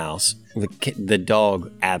the new house. The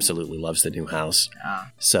dog absolutely loves the new house. Yeah.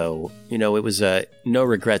 So, it was no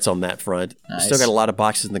regrets on that front. Nice. Still got a lot of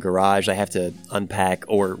boxes in the garage I have to unpack,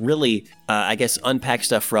 or really, unpack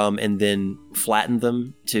stuff from and then flatten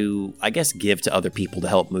them to, give to other people to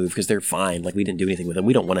help move, because they're fine. Like, we didn't do anything with them.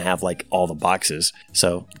 We don't want to have, all the boxes.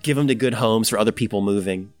 So, give them to good homes for other people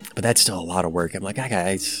moving. But that's still a lot of work. I'm like, I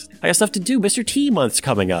got stuff to do. Mr. T month's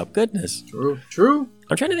coming up. Goodness. True.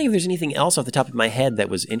 I'm trying to think if there's anything else off the top of my head that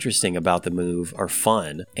was interesting about the move or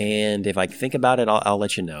fun. And if I think about it, I'll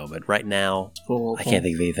let you know. But right now, cool. I can't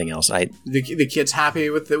think of anything else. The kid's happy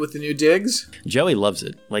with the new digs? Joey loves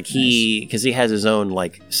it. Like, because he has his own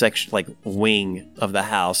section, wing of the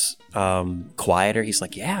house, quieter. He's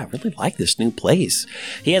like, yeah, I really like this new place.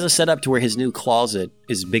 He has a setup to where his new closet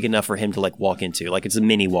is big enough for him to walk into. It's a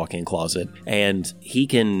mini walk-in closet. And he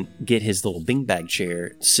can get his little beanbag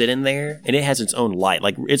chair, sit in there, and it has its own light.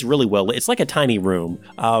 It's really well lit. It's like a tiny room.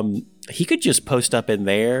 He could just post up in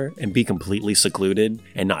there and be completely secluded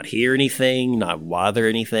and not hear anything, not bother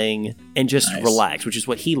anything, and just relax, which is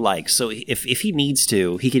what he likes. So if he needs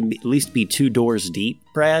to, he can at least be 2 doors deep,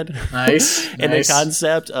 Brad. Nice. And the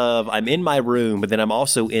concept of I'm in my room, but then I'm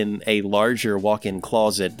also in a larger walk-in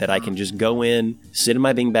closet that I can just go in, sit in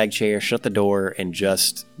my beanbag chair, shut the door, and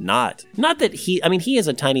just not that he has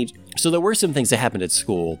a tiny... So there were some things that happened at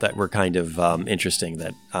school that were kind of interesting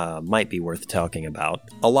that might be worth talking about.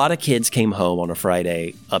 A lot of kids came home on a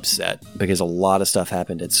Friday upset because a lot of stuff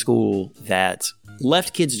happened at school that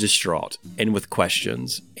left kids distraught and with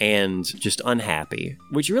questions and just unhappy,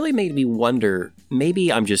 which really made me wonder,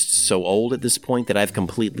 maybe I'm just so old at this point that I've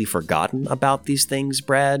completely forgotten about these things,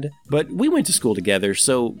 Brad. But we went to school together,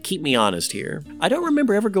 so keep me honest here. I don't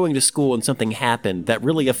remember ever going to school and something happened that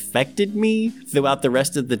really affected me throughout the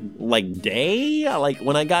rest of the day.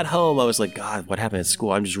 When I got home, I was like, God, what happened at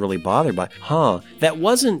school? I'm just really bothered by, that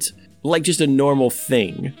wasn't just a normal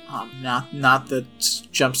thing. Not that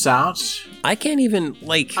jumps out. I can't even,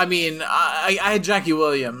 I had Jackie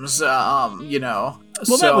Williams,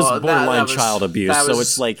 Well, that was borderline child abuse, so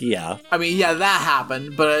it's yeah. That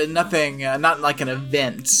happened, but nothing, not like an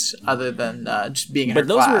event other than just being in her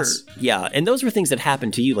class. And those were things that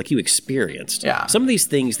happened to you, you experienced. Yeah. Some of these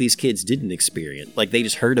things these kids didn't experience, they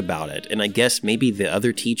just heard about it, and I guess maybe the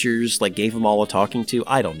other teachers, gave them all a talking to.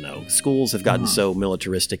 I don't know. Schools have gotten so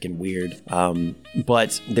militaristic and weird.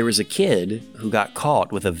 But there was a kid who got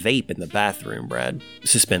caught with a vape in the bathroom, Brad.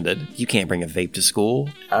 Suspended. You can't bring a vape to school.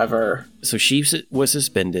 Ever. So she was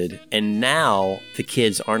suspended, and now the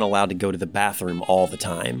kids aren't allowed to go to the bathroom all the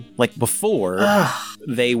time. Before,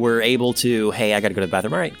 they were able to, hey, I gotta go to the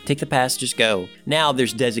bathroom. All right, take the pass, just go. Now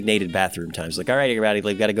there's designated bathroom times. All right, everybody,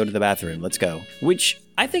 we've got to go to the bathroom. Let's go. Which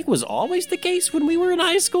I think was always the case when we were in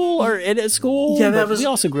high school or in a school. Yeah, we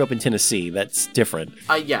also grew up in Tennessee. That's different.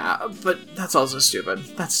 Yeah, but that's also stupid.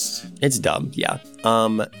 It's dumb, yeah.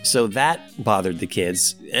 So that bothered the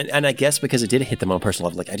kids, and I guess because it did hit them on a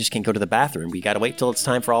personal level, I just can't go to the bathroom. We gotta wait till it's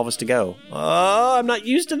time for all of us to go. Oh, I'm not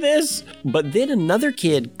used to this. But then another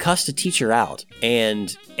kid cussed a teacher out,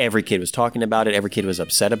 and every kid was talking about it. Every kid was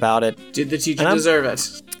upset about it. Did the teacher deserve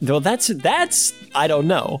it? Well, that's I don't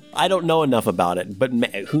know. I don't know enough about it, but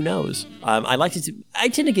who knows? I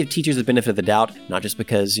tend to give teachers the benefit of the doubt, not just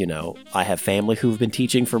because, I have family who've been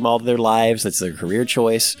teaching for all of their lives. That's their career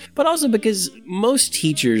choice, but also because most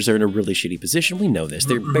teachers are in a really shitty position. We know this.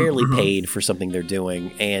 They're barely paid for something they're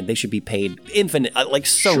doing, and they should be paid infinite,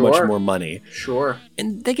 so much more money. Sure.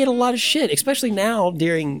 And they get a lot of shit, especially now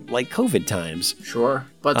during COVID times. Sure.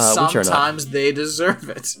 But sometimes they deserve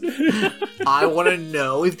it. I want to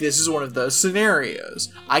know if this is one of those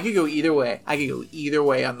scenarios. I could go either way.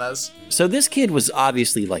 On this. So this kid was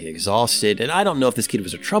obviously exhausted, and I don't know if this kid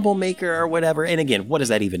was a troublemaker or whatever. And again, what does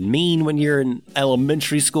that even mean when you're in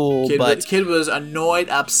elementary school? Kid was annoyed,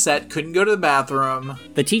 upset, couldn't go to the bathroom.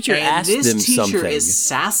 The teacher asked them something. This teacher is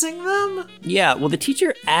sassing them? Yeah, well, the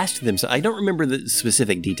teacher asked them. So I don't remember the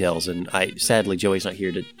specific details, and sadly Joey's not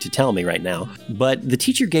here to tell me right now. But the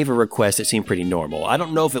teacher gave a request that seemed pretty normal. I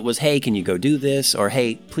don't know if it was, hey, can you go do this? Or,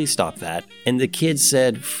 hey, please stop that. And the kid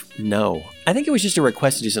said, no. I think it was just a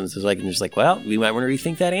request to do something. So well, we might want to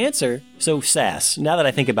rethink that answer. So sass. Now that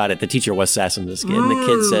I think about it, the teacher was sassing this kid. And the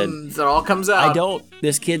kid said, it all comes out.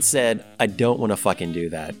 This kid said, I don't want to fucking do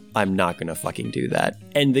that. I'm not going to fucking do that.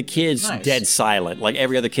 And the kid's dead silent.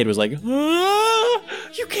 Every other kid was like,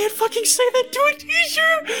 you can't fucking say that to a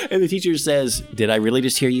teacher. And the teacher says, did I really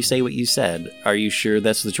just hear you say what you said? Are you sure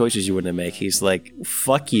that's the choices you want to make? He's like,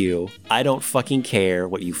 fuck you. I don't fucking care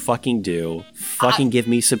what you fucking do. Fucking give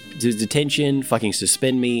me detention. Fucking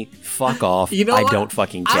suspend me. Fuck off. I don't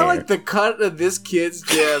fucking care. I like the cut of this kid's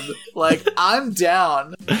jib. I'm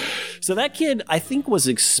down. So that kid, I think, was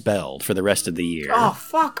expelled for the rest of the year. Oh,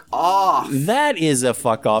 fuck off. That is a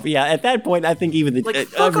fuck off. Yeah, at that point, I think even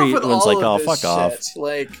everyone's like, oh, fuck off.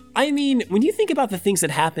 I mean, when you think about the things that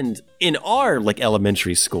happened in our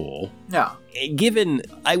elementary school, yeah, given,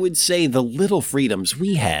 I would say, the little freedoms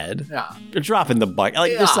we had, yeah, dropping the buck.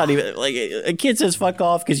 It's not even a kid says fuck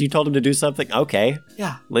off because you told him to do something. Okay,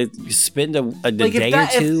 yeah, spend a day or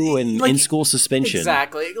two in school suspension.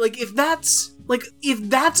 Exactly. If that's what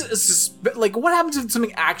happens if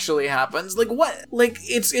something actually happens?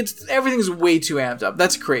 It's everything's way too amped up.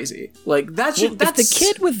 That's crazy.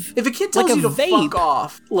 If a kid tells you to fuck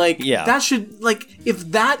off, that should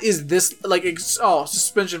if that is this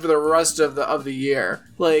suspension for the rest of the year.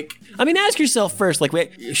 I mean, ask yourself first,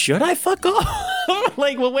 wait, should I fuck off?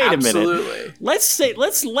 Well, wait absolutely. a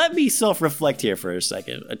minute. Let me self-reflect here for a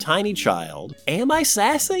second. A tiny child. Am I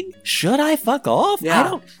sassing? Should I fuck off?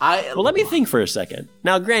 Yeah. Let me think for a second.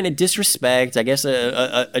 Now, granted, disrespect, I guess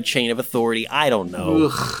a chain of authority, I don't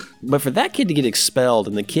know. Ugh. But for that kid to get expelled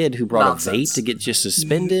and the kid who brought a vape to get just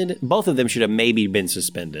suspended, both of them should have maybe been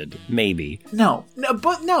suspended. Maybe. No,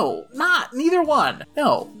 not neither one.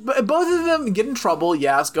 No, but both of them get in trouble.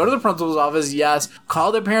 Yes, go to the principal's office. Yes,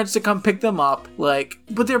 call their parents to come pick them up.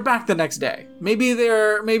 But they're back the next day. Maybe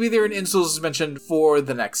they're in in-school suspension for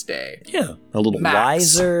the next day. Yeah, a little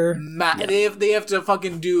wiser. Yeah. They have to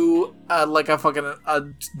fucking do a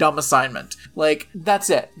dumb assignment.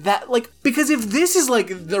 That's it. Because if this is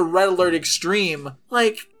the red alert extreme,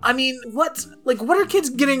 I mean, what are kids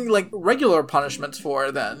getting regular punishments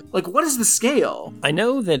for then? What is the scale? I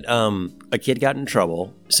know that a kid got in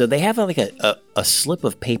trouble, so they have a slip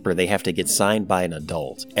of paper they have to get signed by an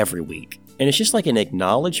adult every week. And it's just an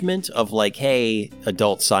acknowledgement of hey,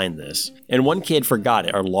 adult, sign this. And one kid forgot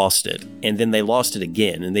it or lost it. And then they lost it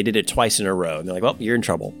again. And they did it twice in a row. And they're like, well, you're in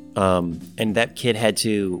trouble. And that kid had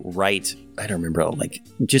to write, I don't remember,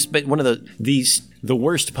 but one of the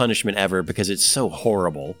worst punishment ever, because it's so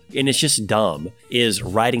horrible and it's just dumb, is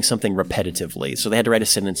writing something repetitively. So they had to write a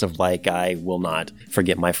sentence of I will not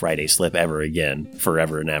forget my Friday slip ever again,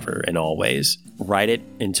 forever and ever and always. Write it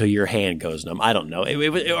until your hand goes numb. I don't know.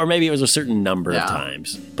 Or maybe it was a certain number of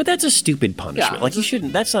times. But that's a stupid punishment. Yeah, you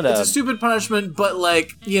shouldn't, that's not it's a stupid punishment, but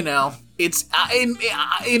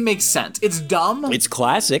it makes sense. It's dumb. It's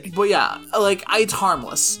classic. But yeah, it's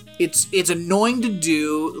harmless. It's annoying to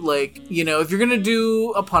do. If you're gonna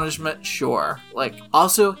do a punishment, sure.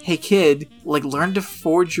 Also, hey kid, learn to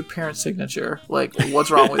forge your parent's signature. What's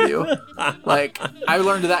wrong with you? I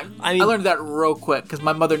learned that. I learned that real quick because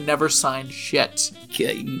my mother never signed shit.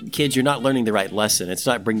 Kids, you're not learning the right lesson. It's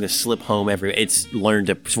not bring the slip home it's learn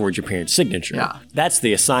to forge your parent's signature. Yeah. That's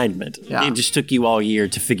the assignment. Yeah. It just took you all year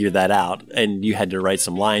to figure that out, and you had to write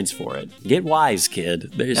some lines for it. Get wise,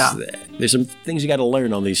 kid. There's some things you got to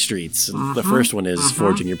learn on these streets. And the first one is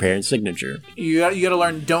forging your parent's signature. You got to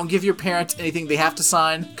learn, don't give your parents anything they have to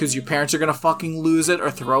sign, because your parents are going to fucking lose it or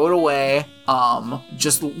throw it away.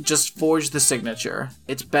 Just forge the signature.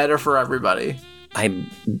 It's better for everybody.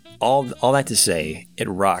 I'm all that to say, it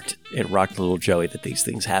rocked little Joey that these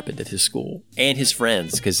things happened at his school and his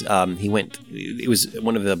friends, because it was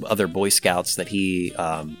one of the other Boy Scouts that he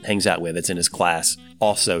hangs out with that's in his class,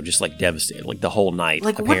 also just like devastated, like the whole night.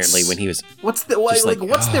 Like, apparently when he was what's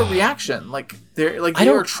their reaction? Like they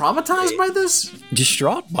were traumatized by this,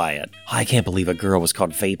 distraught by it. I can't believe a girl was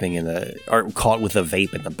caught caught with a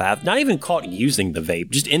vape in the bath. Not even caught using the vape,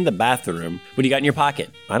 just in the bathroom. What do you got in your pocket?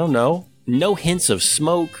 I don't know. No hints of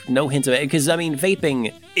smoke, no hints of... Because, I mean,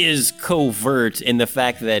 vaping is covert in the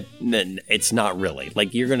fact that it's not really.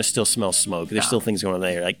 Like, you're going to still smell smoke. There's still things going on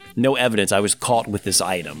there. Like, no evidence I was caught with this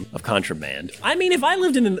item of contraband. I mean, if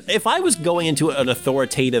I was going into an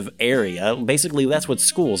authoritative area, basically that's what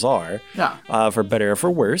schools are. Yeah. For better or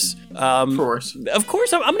for worse. For worse. Of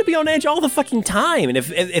course, I'm going to be on edge all the fucking time. And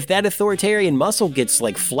if that authoritarian muscle gets,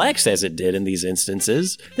 like, flexed as it did in these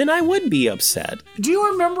instances, then I would be upset. Do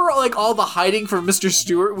you remember, like, all the hiding from Mr.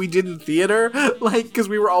 Stewart we did in theater? Like, because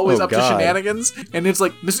we were always up to shenanigans. And it's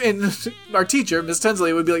like, and our teacher, Miss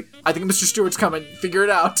Tinsley, would be like, I think Mr. Stewart's coming. Figure it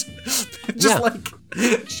out. Like,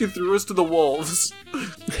 she threw us to the wolves.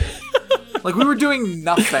 Like, we were doing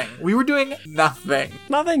nothing.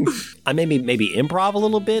 Nothing. I maybe improv a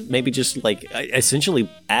little bit. Maybe just, like, essentially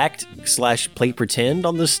act/play pretend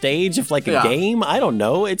on the stage of, like, a game. I don't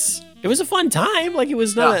know. It was a fun time. Like, it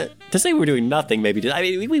was not to say we were doing nothing.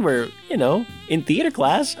 We were, in theater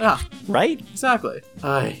class. Yeah. Right? Exactly.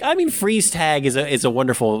 I mean, freeze tag is a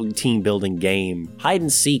wonderful team building game. Hide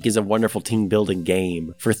and seek is a wonderful team building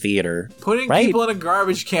game for theater. Putting people in a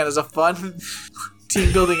garbage can is a fun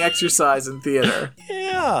team building exercise in theater.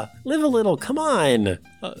 Yeah. Live a little. Come on.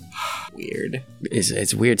 Weird.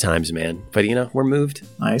 It's weird times, man. But, we're moved.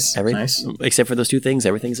 Nice. Except for those two things.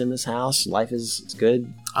 Everything's in this house. Life is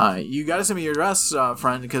good. You gotta send me your address,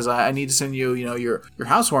 friend, because I need to send you, your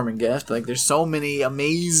housewarming gift. Like, there's so many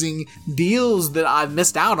amazing deals that I've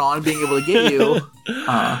missed out on being able to get you.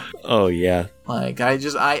 Oh, yeah. Like,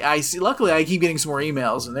 I see, luckily I keep getting some more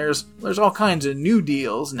emails, and there's all kinds of new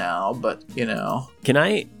deals now, but, Can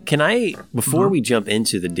I, before we jump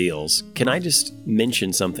into the deals, can I just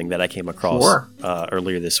mention something that I came across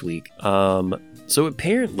earlier this week? So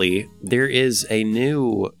apparently there is a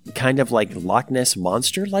new kind of like Loch Ness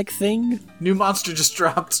monster-like thing. New monster just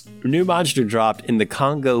dropped. New monster dropped in the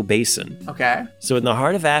Congo Basin. Okay. So in the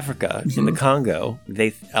heart of Africa, in the Congo,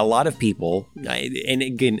 a lot of people, and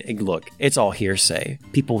again, look, it's all hearsay.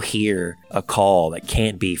 People hear a call that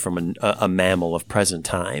can't be from a mammal of present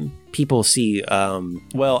time. People see, I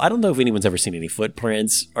don't know if anyone's ever seen any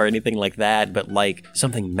footprints or anything like that, but like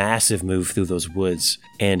something massive moved through those woods,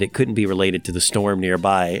 and it couldn't be related to the storm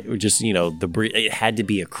nearby. It was just, it had to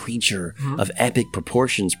be a creature of epic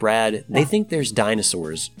proportions, Brad. They think there's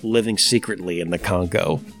dinosaurs living secretly in the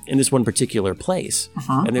Congo, in this one particular place.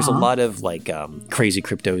 And there's a lot of like crazy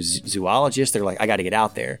cryptozoologists. They're like, I got to get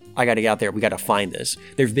out there. We got to find this.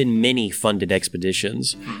 There've been many funded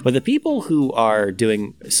expeditions, but the people who are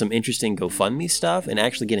doing some interesting GoFundMe stuff and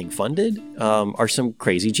actually getting funded are some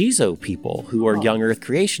crazy Jizo people who are young Earth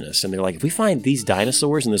creationists. And they're like, if we find these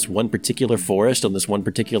dinosaurs in this one particular forest on this one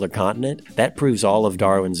particular continent, that proves all of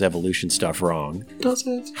Darwin's evolution stuff wrong. Does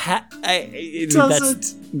it?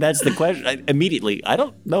 That's the question. Immediately, I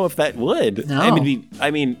don't know if that would. No.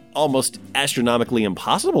 I mean, almost astronomically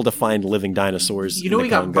impossible to find living dinosaurs. We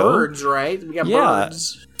got birds, right? We got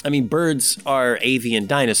birds. I mean, birds are avian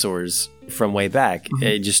dinosaurs from way back.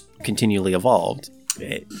 It just continually evolved.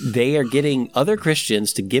 They are getting other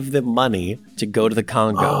Christians to give them money to go to the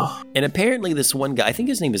Congo. And apparently this one guy, I think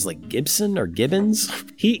his name is like Gibson or Gibbons.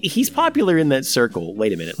 He's popular in that circle.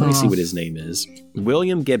 Wait a minute. Let me see what his name is.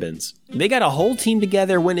 William Gibbons. They got a whole team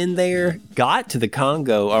together, went in there, got to the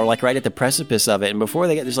Congo, or like right at the precipice of it. And before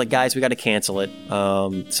they got, there's like, guys, we got to cancel it.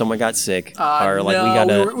 Someone got sick. Or like,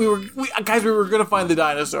 we were gonna find the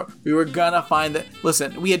dinosaur. We were gonna find the.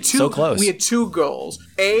 Listen, we had two. So close. We had two goals.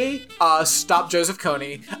 A, stop Joseph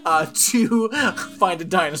Kony. 2, find a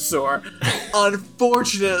dinosaur.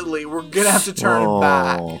 Unfortunately, we're gonna have to turn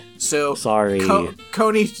back. So sorry.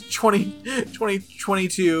 Kony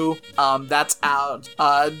 2022, that's out.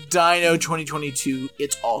 Dino 2022,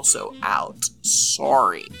 it's also out.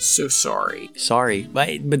 Sorry. So sorry. Sorry.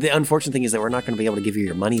 But the unfortunate thing is that we're not going to be able to give you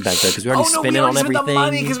your money back, though, because we already spent it on everything. We already spent the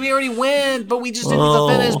money because we already went, but we just didn't get to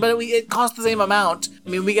finish, but it cost the same amount.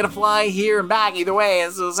 I mean, we got to fly here and back either way.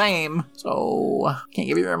 It's the same. So, Can't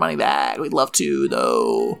give you your money back. We'd love to,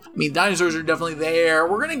 though. I mean, dinosaurs are definitely there.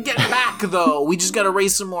 We're gonna get back, though. We just gotta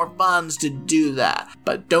raise some more funds to do that.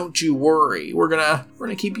 But don't you worry. We're gonna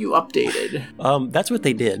keep you updated. That's what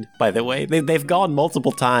they did, by the way. They've gone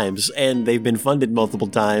multiple times, and they've been funded multiple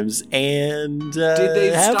times, and did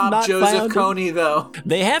they have stop not Joseph found Kony, though?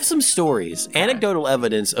 They have some stories, anecdotal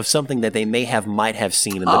evidence of something that they might have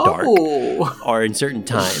seen in the dark or in certain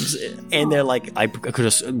times. And they're like,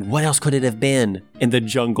 what else could it have been in the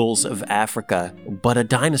jungles of Africa but a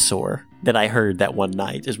dinosaur? That I heard that one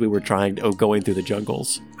night as we were going through the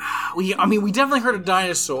jungles. We definitely heard a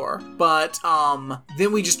dinosaur, but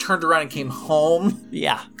then we just turned around and came home.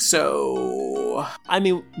 Yeah. So, I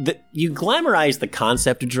mean, you glamorize the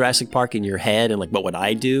concept of Jurassic Park in your head and like, what would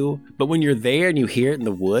I do? But when you're there and you hear it in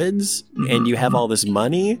the woods and you have all this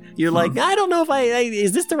money, you're like, I don't know if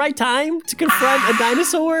is this the right time to confront a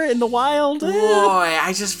dinosaur in the wild? Boy,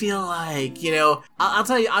 I just feel like, I'll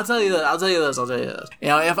tell you this.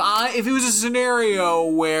 If it was a scenario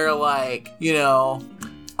where, like, if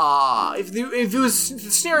it was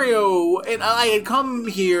a scenario and I had come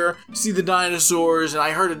here to see the dinosaurs and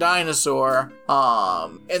I heard a dinosaur,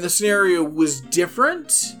 and the scenario was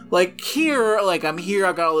different, like here, like I'm here,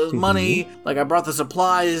 I got all this money, like I brought the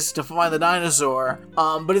supplies to find the dinosaur,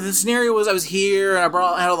 but if the scenario was I was here and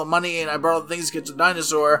I had all the money and I brought all the things to get to the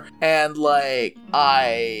dinosaur, and like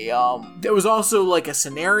there was also like a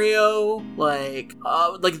scenario, like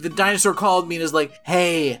the dinosaur called me and is like,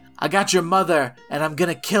 hey, I got your mother and I'm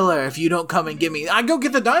gonna kill her if you don't come and get me. I go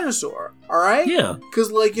get the dinosaur, alright? Yeah.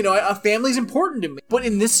 Because, like, a family's important to me. But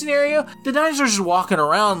in this scenario, the dinosaur's just walking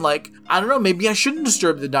around like, I don't know, maybe I shouldn't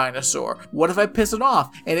disturb the dinosaur. What if I piss it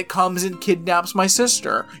off and it comes and kidnaps my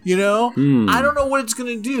sister? I don't know what it's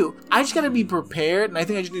gonna do. I just gotta be prepared, and I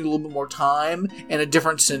think I just need a little bit more time and a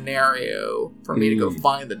different scenario for me to go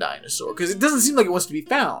find the dinosaur. Because it doesn't seem like it wants to be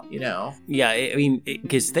found, Yeah, I mean,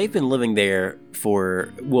 because they've been living there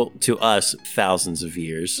for, well, to us, thousands of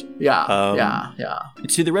years. Yeah.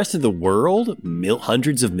 To the rest of the world,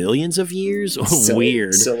 hundreds of millions of years?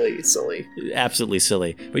 Weird. Silly. Absolutely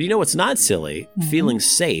silly. But you know what's not silly? Feeling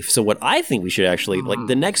safe. So what I think we should actually, like,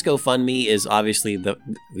 the next GoFundMe is obviously the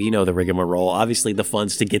rigmarole, obviously the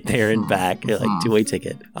funds to get there and back, like two-way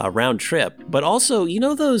ticket, round trip. But also,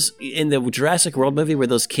 those in the Jurassic World movie where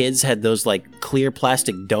those kids had those, like, clear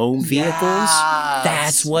plastic dome vehicles? Yes.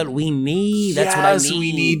 That's what we need. That's what I need.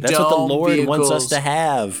 We need That's what the Lord vehicles. wants us to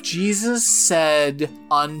have. Jesus said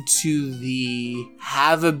unto thee,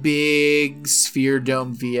 have a big sphere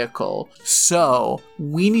dome vehicle. So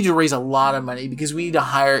we need to raise a lot of money because we need to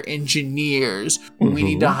hire engineers. We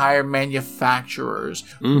need to hire manufacturers.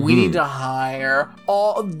 We need to hire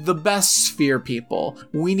all the best sphere people.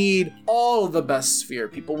 We need all the best sphere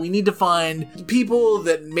people. We need to find people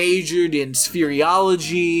that majored in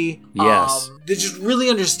sphereology. Yes. That just really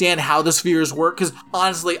understand how the spheres work. Because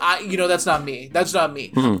honestly, that's not me.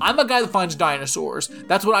 I'm a guy that finds dinosaurs.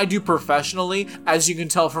 That's what I do professionally, as you can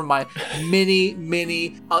tell from my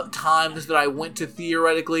many times that I went to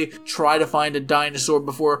theoretically try to find a dinosaur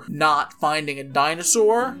before not finding a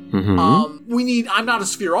dinosaur. I'm not a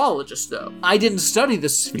spherologist, though. I didn't study the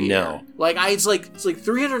sphere. No. Like, it's like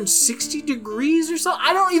 360 degrees or something.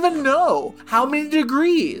 I don't even know. How many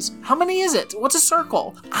degrees? How many is it? What's a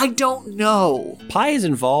circle? I don't know. Pi is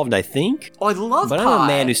involved, I think. Oh, I love pie. But I'm a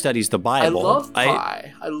man who studies the Bible. I love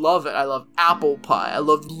pie. I love it. I love apple pie. I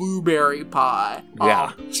love blueberry pie.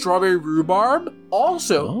 Yeah. Strawberry rhubarb.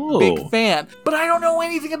 Also, big fan. But I don't know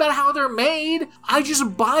anything about how they're made. I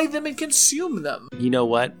just buy them and consume them. You know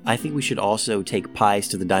what? I think we should also take pies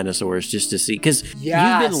to the dinosaurs just to see. Because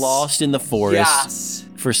you've been lost in the forest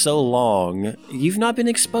for so long. You've not been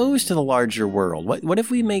exposed to the larger world. What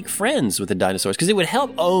if we make friends with the dinosaurs? Because it would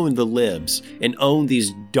help own the libs and own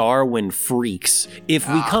these Darwin freaks if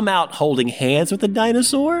we come out holding hands with a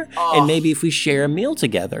dinosaur and maybe if we share a meal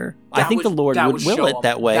together. I think the Lord would will it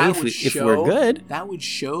that way if we're good. That would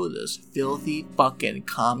show those filthy fucking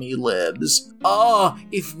commie libs. Oh,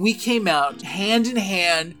 if we came out hand in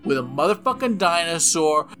hand with a motherfucking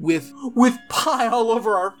dinosaur with pie all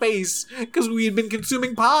over our face because we had been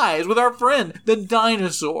consuming pies with our friend, the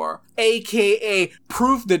dinosaur, aka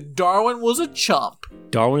proof that Darwin was a chump.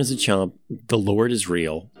 Darwin is a chump. The Lord is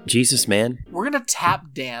real. Jesus, man. We're gonna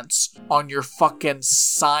tap dance on your fucking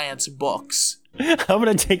science books. I'm going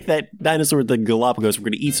to take that dinosaur to the Galapagos. We're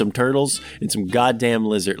going to eat some turtles and some goddamn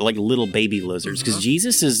lizard, like little baby lizards. Because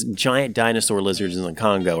Jesus' giant dinosaur lizards in the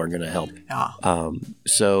Congo are going to help. Yeah.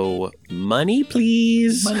 So, money,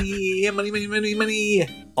 please. Money.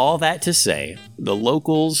 all that to say, the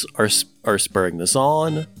locals are spurring this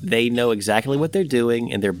on. They know exactly what they're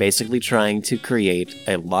doing, and they're basically trying to create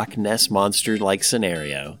a Loch Ness Monster-like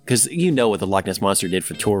scenario. Because you know what the Loch Ness Monster did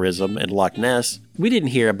for tourism and Loch Ness. We didn't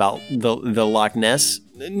hear about the Loch Ness.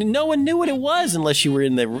 No one knew what it was unless you were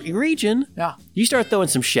in the region. Yeah. You start throwing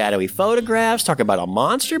some shadowy photographs, talk about a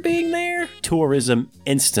monster being there. Tourism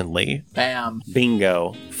instantly. Bam.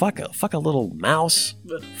 Bingo. Fuck a little mouse.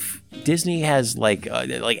 Disney has like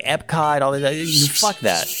Epcot, all that. Fuck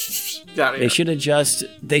that. They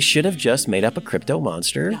should have just made up a crypto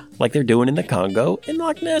monster like they're doing in the Congo in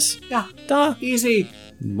Loch Ness. Yeah. Duh. Easy.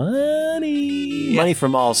 Money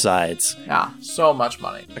from all sides. Yeah, so much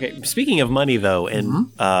money. Okay, speaking of money though,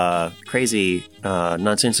 and crazy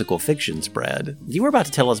nonsensical fictions, Brad, you were about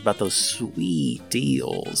to tell us about those sweet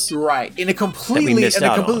deals. Right, in a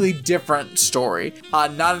completely different story,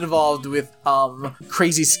 not involved with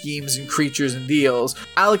crazy schemes and creatures and deals.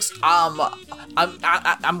 Alex,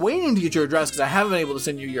 I'm waiting to get your address because I haven't been able to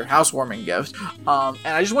send you your housewarming gift, and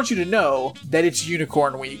I just want you to know that it's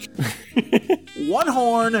Unicorn Week. One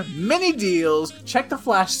horn, mini deals. Check the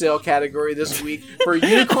flash sale category this week for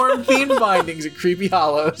unicorn themed bindings at Creepy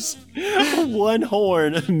Hollows. One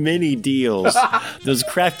horn, mini deals. Those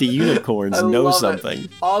crafty unicorns know something.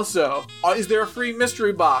 Also, is there a free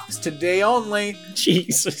mystery box today only?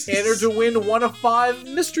 Jesus. Enter to win one of 5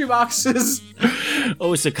 mystery boxes.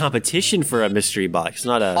 Oh, it's a competition for a mystery box,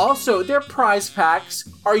 not a... Also, they're prize packs.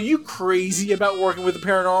 Are you crazy about working with the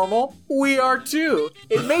paranormal? We are too.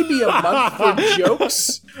 It may be a month for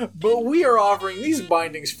jokes, but we are offering these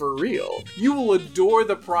bindings for real. You will adore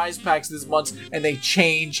the prize packs this month, and they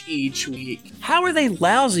change each week. How are they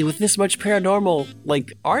lousy with this much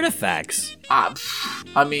paranormal, artifacts?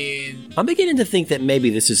 I mean... I'm beginning to think that maybe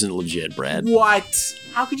this isn't legit, Brad. What?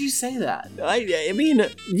 How could you say that? I mean,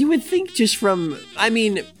 you would think just from...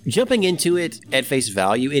 jumping into it at face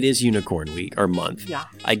value, it is Unicorn Week, or month. Yeah.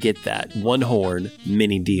 I get that. One horn,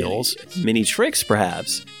 mini deals, mini tricks,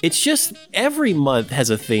 perhaps. It's just every month has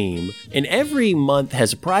a theme, and every month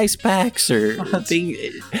has prize packs or thing...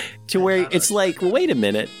 To where it's like, wait a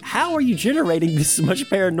minute, how are you generating this much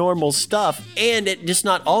paranormal stuff and it just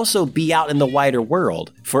not also be out in the wider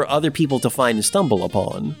world for other people to find and stumble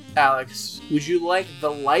upon? Alex, would you like the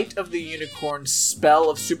Light of the Unicorn spell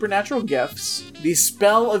of supernatural gifts, the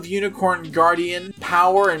spell of Unicorn Guardian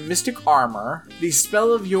Power and Mystic Armor, the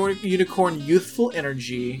spell of Unicorn Youthful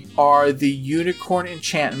Energy, or the Unicorn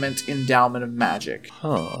Enchantment Endowment of Magic?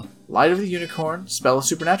 Huh. Light of the Unicorn, Spell of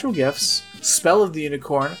Supernatural Gifts, Spell of the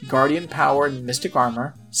Unicorn, Guardian Power and Mystic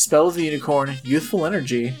Armor, Spell of the Unicorn, Youthful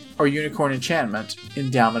Energy, or Unicorn Enchantment,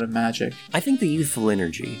 Endowment of Magic. I think the Youthful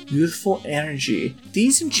Energy. Youthful Energy.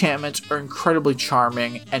 These enchantments are incredibly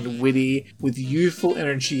charming and witty with youthful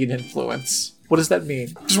energy and influence. What does that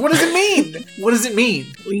mean? Just what does it mean? What does it mean?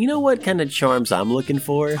 Well, you know what kind of charms I'm looking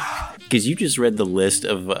for? Because you just read the list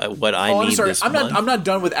of what I need this month. I'm not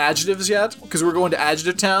done with adjectives yet, because we're going to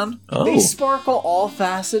Adjective Town. Oh. They sparkle all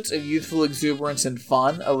facets of youthful exuberance and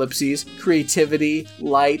fun, ellipses, creativity,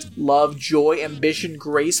 light, love, joy, ambition,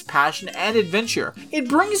 grace, passion, and adventure. It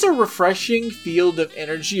brings a refreshing field of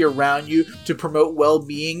energy around you to promote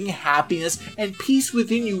well-being, happiness, and peace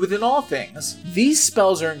within you within all things. These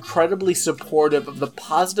spells are incredibly supportive of the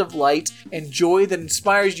positive light and joy that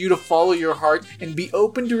inspires you to follow your heart and be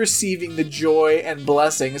open to receiving the joy and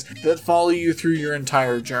blessings that follow you through your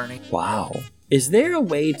entire journey. Wow. Is there a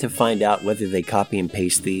way to find out whether they copy and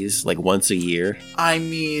paste these once a year? I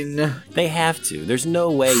mean... They have to. There's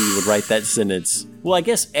no way you would write that sentence. Well, I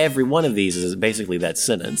guess every one of these is basically that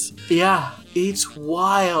sentence. Yeah, it's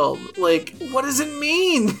wild. What does it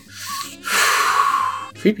mean?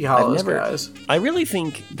 Creepy Hollows, guys. I really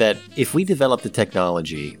think that if we develop the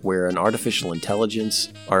technology where an artificial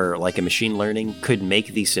intelligence or a machine learning could make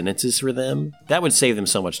these sentences for them, that would save them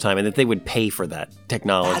so much time and that they would pay for that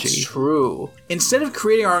technology. That's true. Instead of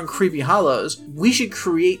creating our own Creepy Hollows, we should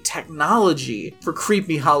create technology for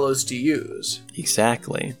Creepy Hollows to use.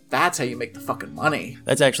 Exactly. That's how you make the fucking money.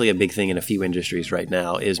 That's actually a big thing in a few industries right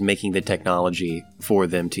now, is making the technology for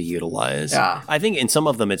them to utilize. Yeah. I think in some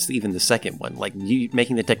of them it's even the second one,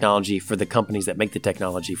 making the technology for the companies that make the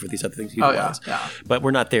technology for these other things to utilize. Oh, yeah. But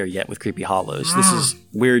we're not there yet with Creepy Hollows.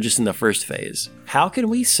 We're just in the first phase. How can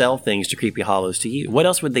we sell things to Creepy Hollows to you? What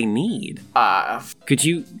else would they need? Could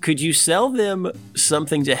you sell them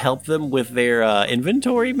something to help them with their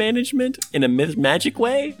inventory management in a magic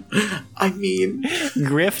way? I mean...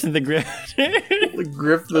 Grift the grifter?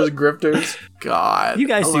 Grift those grifters? God. You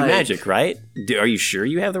guys do magic, right? Are you sure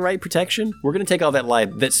you have the right protection? We're going to take all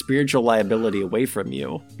that spiritual liability away from you.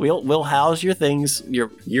 you. We'll house your things,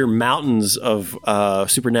 your mountains of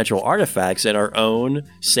supernatural artifacts at our own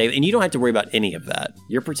safe, and you don't have to worry about any of that.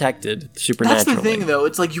 You're protected supernaturally. That's the thing, though.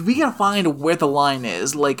 It's like we gotta find where the line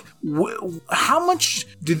is. Like, how much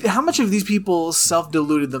of these people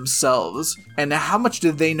self-deluded themselves, and how much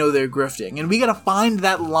did they know they're grifting? And we gotta find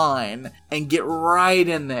that line and get right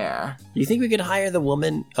in there. You think we could hire the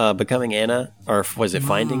woman becoming Anna, or was it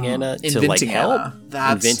finding Anna to like help?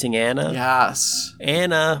 Inventing Anna. Yes.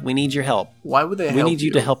 Anna, we need your help. Why would they help you? We need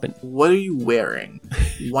you to help. What are you wearing?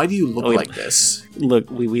 Why do you look like this? Look,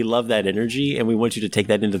 we love that energy, and we want you to take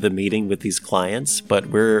that into the meeting with these clients. But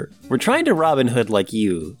we're trying to Robin Hood like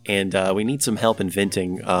you, and we need some help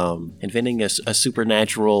inventing a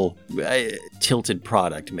supernatural tilted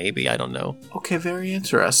product. Maybe, I don't know. Okay, very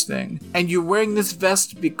interesting. And you're wearing this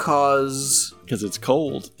vest because it's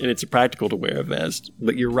cold and it's practical to wear a vest.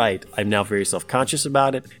 But you're right. I'm now very self-conscious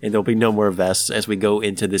about it, and there'll be no more vests as we go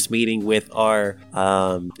into this meeting with our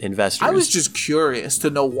investors. I was just curious to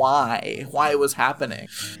know why it was happening.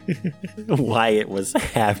 Why it was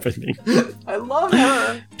happening. I love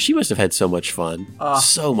her. She must have had so much fun.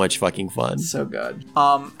 So much fucking fun. So good.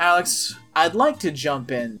 Alex, I'd like to jump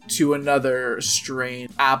in to another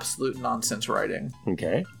strange, absolute nonsense writing.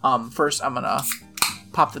 Okay. First, I'm gonna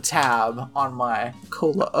pop the tab on my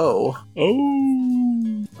Cola O.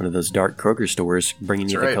 Oh. One of those dark Kroger stores bringing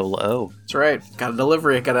you the Cola O. That's right. Got a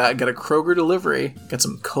delivery. Got a Kroger delivery. Got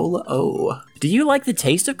some Cola O. Do you like the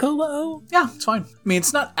taste of Cola O? Yeah, it's fine. I mean,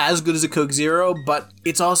 it's not as good as a Coke Zero, but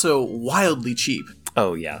it's also wildly cheap.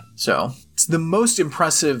 Oh, yeah. So, it's the most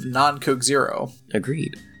impressive non-Coke Zero.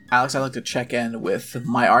 Agreed. Alex, I'd like to check in with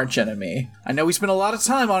my archenemy. I know we spent a lot of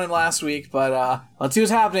time on him last week, but let's see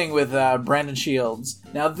what's happening with Brandon Shields.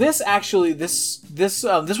 Now, this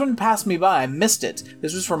one passed me by. I missed it.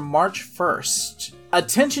 This was from March 1st.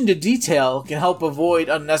 Attention to detail can help avoid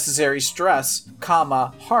unnecessary stress,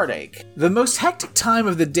 heartache. The most hectic time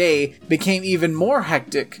of the day became even more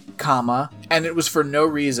hectic, and it was for no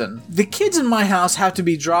reason. The kids in my house have to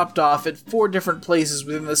be dropped off at 4 different places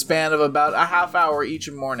within the span of about a half hour each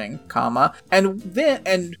morning,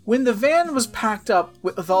 and when the van was packed up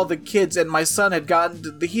with all the kids and my son had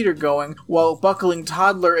gotten the heater going while buckling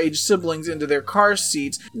toddler-aged siblings into their car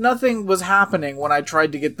seats, nothing was happening when I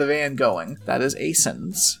tried to get the van going. That is a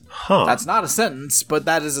sentence. Huh. That's not a sentence, but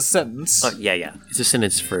that is a sentence. Yeah. It's a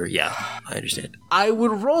sentence for, I understand. I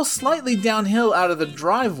would roll slightly downhill out of the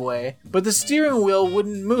driveway, but the steering wheel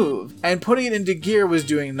wouldn't move, and putting it into gear was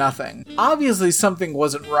doing nothing. Obviously something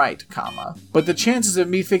wasn't right, but the chances of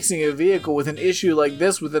me fixing a vehicle with an issue like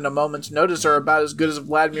this within a moment's notice are about as good as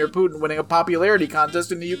Vladimir Putin winning a popularity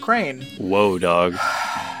contest in the Ukraine. Whoa, dog.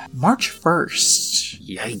 March 1st.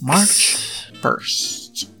 Yikes. March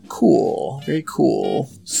 1st. Cool. Very cool.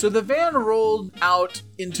 So the van rolled out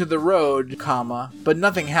into the road, but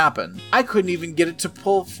nothing happened. I couldn't even get it to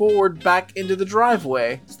pull forward back into the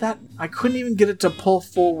driveway. I couldn't even get it to pull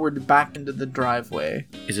forward back into the driveway.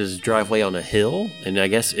 Is his driveway on a hill? And I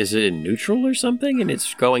guess, is it in neutral or something? And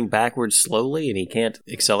it's going backwards slowly and he can't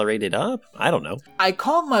accelerate it up? I don't know. I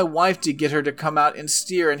called my wife to get her to come out and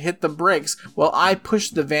steer and hit the brakes while I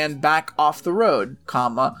pushed the van back off the road,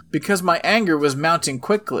 because my anger was mounting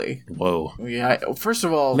quickly. Whoa. Yeah, first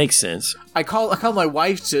of all... Makes sense. I called my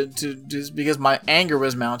wife to just because my anger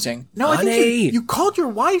was mounting. No, Honey. I think you called your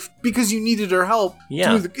wife because you needed her help.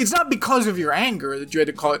 Yeah. It's not because of your anger that you had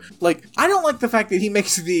to call it. Like, I don't like the fact that he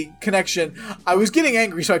makes the connection. I was getting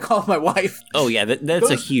angry, so I called my wife. Oh, yeah, that's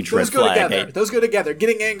a huge red flag. Those go together.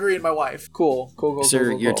 Getting angry and my wife. Cool.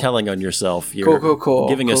 Sir, you're telling on yourself. You're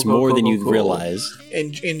giving us more than you realize.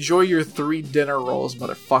 Enjoy your 3 dinner rolls,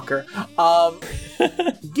 motherfucker.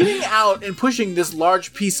 Getting out and pushing this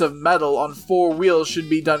large piece of metal on 4 wheels should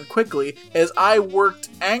be done quickly as I worked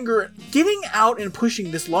anger. Getting out and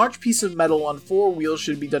pushing this large piece of metal on 4 wheels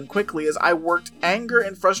should be done quickly as I worked anger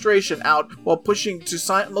and frustration out while pushing to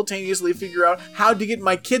simultaneously figure out how to get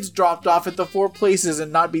my kids dropped off at the 4 places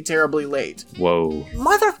and not be terribly late. Whoa.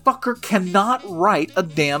 Motherfucker cannot write a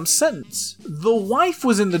damn sentence. The wife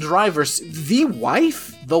was in the driver's seat.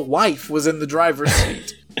 The wife was in the driver's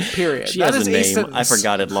seat. Period. She has a name. I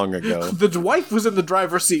forgot it long ago. The wife was in the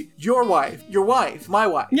driver's seat. Your wife, my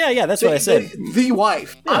wife. Yeah, that's what I said. The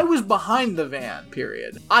wife. Yeah. I was behind the van,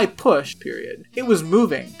 period. I pushed, period. It was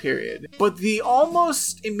moving, period. But the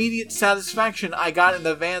almost immediate satisfaction I got in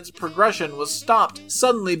the van's progression was stopped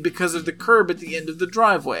suddenly because of the curb at the end of the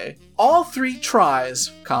driveway. All 3 tries,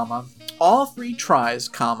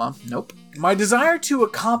 nope. My desire to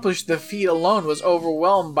accomplish the feat alone was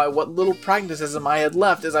overwhelmed by what little pragmatism I had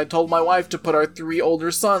left as I told my wife to put our 3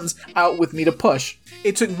 older sons out with me to push.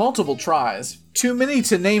 It took multiple tries. Too many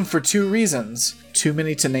to name for two reasons. Too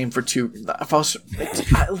many to name for two...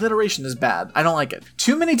 alliteration is bad. I don't like it.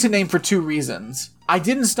 Too many to name for two reasons. I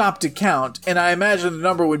didn't stop to count, and I imagine the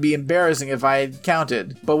number would be embarrassing if I had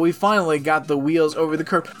counted. But we finally got the wheels over the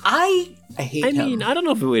curb. I hate him. I mean, I don't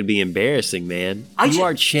know if it would be embarrassing, man. You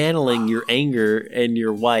are channeling your anger and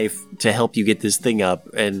your wife to help you get this thing up,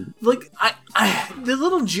 and... Like, the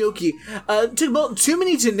little jokey, too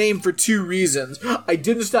many to name for two reasons. I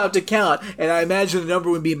didn't stop to count, and I imagine the number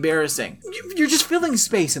would be embarrassing. You're just filling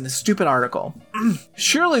space in this stupid article.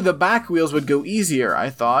 Surely the back wheels would go easier, I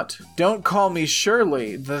thought. Don't call me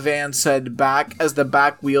Shirley, the van said back, as the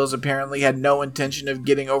back wheels apparently had no intention of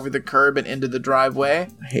getting over the curb and into the driveway.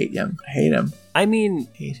 I hate him. I mean,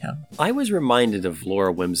 Hate him. I was reminded of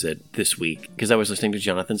Laura Whimsett this week because I was listening to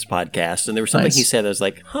Jonathan's podcast, and there was something he said that was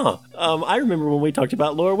like, I remember when we talked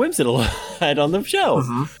about Laura Whimsett a lot on the show.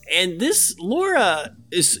 Mm-hmm. And this Laura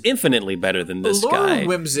is infinitely better than this guy. Laura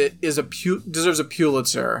Whimsett deserves a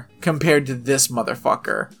Pulitzer compared to this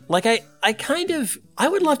motherfucker. Like, I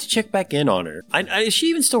would love to check back in on her. Is she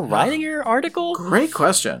even still writing her article? Great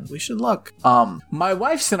question. We should look. My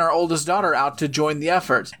wife sent our oldest daughter out to join the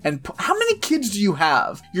effort. And how many kids do you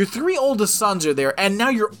have? Your 3 oldest sons are there, and now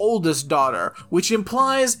your oldest daughter, which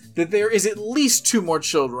implies that there is at least 2 more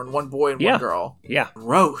children, 1 boy and 1 girl. Yeah.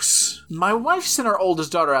 Gross. My wife sent our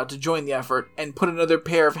oldest daughter out to join the effort and put another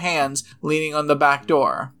pair of hands leaning on the back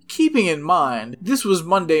door. Keeping in mind, this was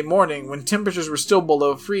Monday morning when temperatures were still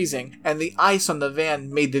below freezing, and the ice on the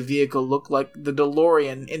van made the vehicle look like the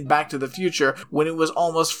DeLorean in Back to the Future when it was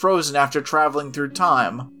almost frozen after traveling through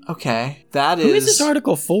time. Okay, that is... Who is this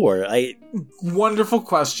article for? Wonderful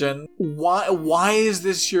question. Why is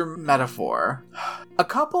this your metaphor? A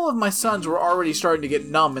couple of my sons were already starting to get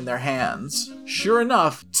numb in their hands. Sure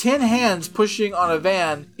enough, 10 hands pushing on a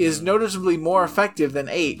van is noticeably more effective than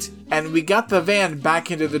 8, and we got the van back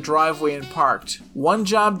into the driveway and parked. One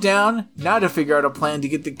job down, now to figure out a plan to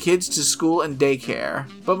get the kids to school and daycare.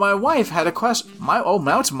 But my wife had a question.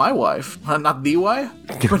 Now it's my wife, not the wife.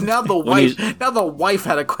 But now the wife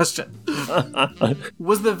had a question.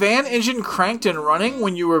 Was the van engine cranked and running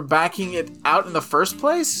when you were backing it out in the first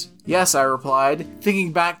place? Yes, I replied,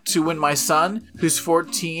 thinking back to when my son, who's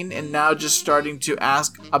 14 and now just starting to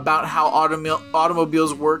ask about how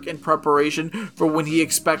automobiles work in preparation for when he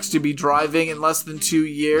expects to be driving in less than 2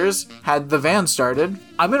 years, had the van started.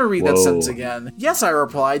 I'm going to read that sentence again. Yes, I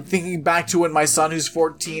replied, thinking back to when my son, who's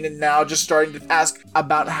 14 and now just starting to ask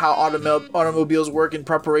about how automobiles work in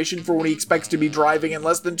preparation for when he expects to be driving in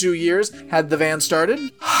less than 2 years, had the van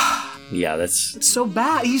started. Yeah, it's so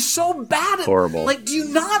bad. He's so bad at... Horrible. Like, do you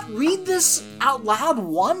not read this out loud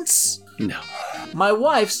once? No. My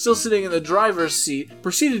wife, still sitting in the driver's seat,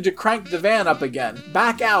 proceeded to crank the van up again,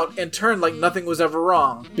 back out, and turn like nothing was ever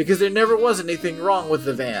wrong, because there never was anything wrong with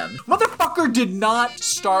the van. Motherfucker did not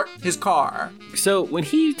start his car. So when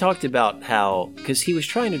he talked about how, because he was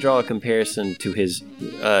trying to draw a comparison to his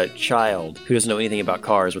child who doesn't know anything about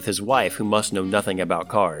cars with his wife who must know nothing about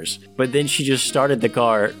cars, but then she just started the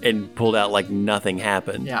car and pulled out like nothing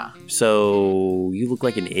happened. Yeah. So you look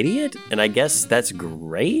like an idiot, and I guess that's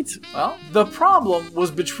great. Well, the problem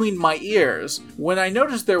was between my ears. When I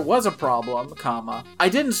noticed there was a problem, I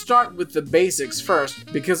didn't start with the basics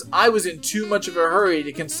first because I was in too much of a hurry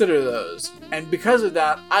to consider those. And because of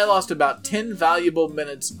that, I lost about 10 valuable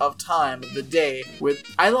minutes of time of the day where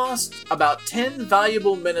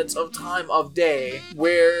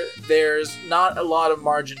there's not a lot of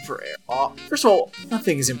margin for error. First of all,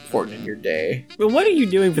 nothing is important in your day. Well, what are you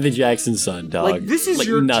doing for the Jackson Son, dog? Like, this is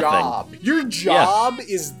your nothing. job. Your job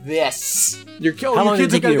is this. How long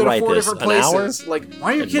did it take you to write this? Different An places. hour? Like,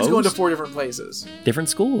 why are your kids going to 4 different places? Different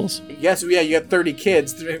schools. Yes, yeah, you got 30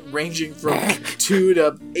 kids ranging from 2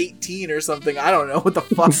 to 18 or something. I don't know what the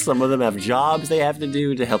fuck. Some of them have jobs they have to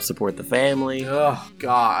do to help support the family. Oh,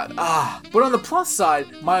 God. But on the plus side,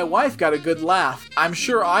 my wife got a good laugh. I'm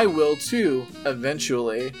sure I will too,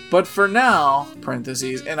 eventually. But for now,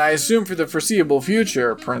 parentheses, and I assume for the foreseeable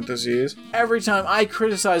future, parentheses, every time I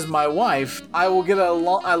criticize my wife, I will get a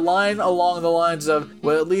line along the lines of,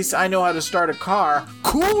 well, at least I know how to start a car.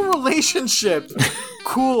 Cool relationship.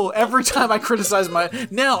 Cool. Every time I criticize my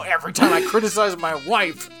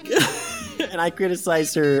wife. And I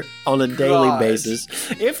criticize her on a daily basis,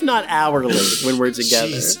 if not hourly, when we're together.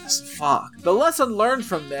 Jesus, fuck. The lesson learned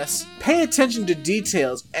from this, pay attention to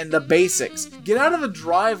details and the basics. Get out of the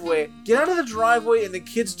driveway and the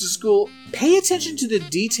kids to school. Pay attention to the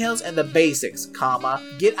details and the basics,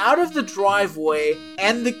 Get out of the driveway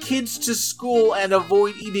and the kids to school and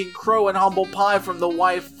avoid eating crow and humble pie from the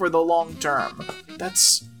wife for the long term.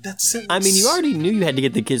 That's sentence. I mean, you already knew you had to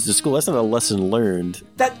get the kids to school. That's not a lesson learned.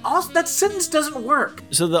 That sentence doesn't work.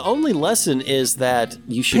 So the only lesson is that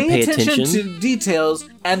you should pay attention to details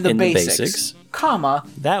and the basics. Comma.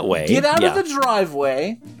 That way. Get out of the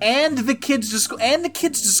driveway and the kids to school and the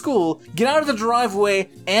kids to school. Get out of the driveway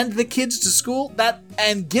and the kids to school.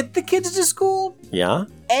 And get the kids to school. Yeah.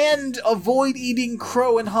 And avoid eating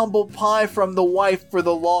crow and humble pie from the wife for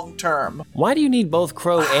the long term. Why do you need both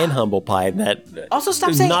crow and humble pie in that also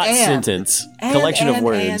stop saying not and. sentence? Collection of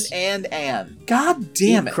words. And. God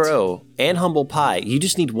damn it. Crow and humble pie. You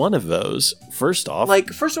just need one of those. First off.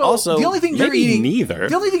 First of all, also, the only thing you're eating. Neither.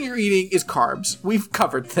 The only thing you're eating is carbs. We've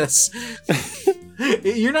covered this.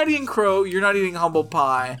 You're not eating crow. You're not eating humble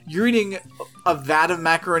pie. You're eating a vat of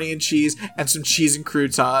macaroni and cheese and some cheese and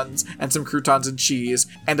croutons and some croutons and cheese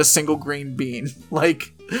and a single green bean.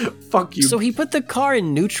 Fuck you. So he put the car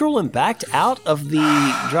in neutral and backed out of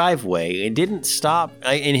the driveway and didn't stop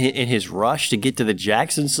in his rush to get to the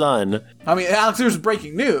Jackson Sun. I mean, Alex, there's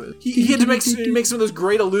breaking news. He had to make some of those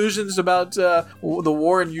great allusions about the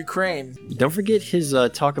war in Ukraine. Don't forget his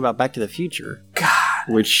talk about Back to the Future. God.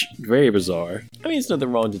 Which, very bizarre. I mean, it's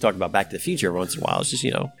nothing wrong to talk about Back to the Future once in a while. It's just,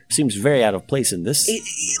 seems very out of place in this.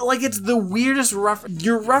 It's the weirdest reference.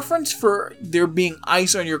 Your reference for there being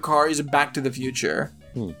ice on your car is Back to the Future.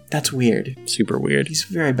 That's weird. Super weird. He's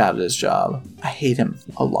very bad at his job. I hate him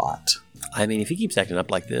a lot. I mean, if he keeps acting up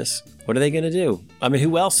like this, what are they going to do? I mean,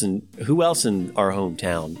 who else in our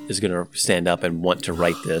hometown is going to stand up and want to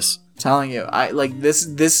write this? Telling you, I like this.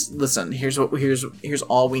 Listen, here's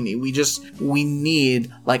all we need. We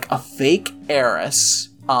need a fake heiress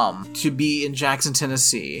to be in Jackson,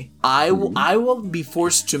 Tennessee. I will be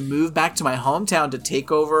forced to move back to my hometown to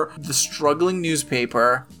take over the struggling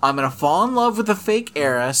newspaper. I'm gonna fall in love with a fake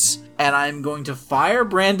heiress, and I'm going to fire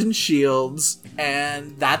Brandon Shields,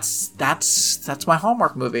 and that's my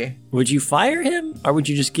Hallmark movie. Would you fire him, or would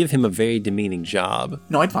you just give him a very demeaning job?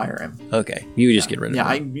 No, I'd fire him. Okay, you would just get rid of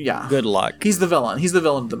him. Yeah. Good luck. He's the villain. He's the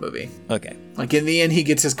villain of the movie. Okay. In the end, he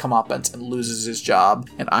gets his comeuppance and loses his job,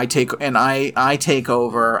 and I take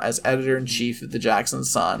over as editor-in-chief of the Jackson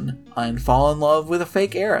Sun and fall in love with a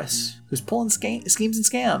fake heiress who's pulling schemes and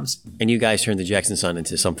scams. And you guys turn the Jackson Sun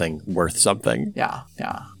into something worth something. Yeah.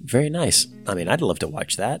 Very nice. I mean, I'd love to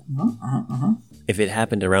watch that. If it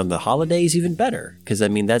happened around the holidays, even better. Because, I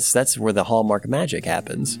mean, that's where the Hallmark magic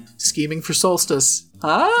happens. Scheming for solstice.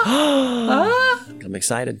 Huh? I'm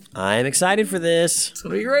excited. I'm excited for this. It's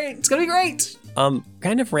going to be great.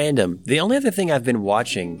 Kind of random. The only other thing I've been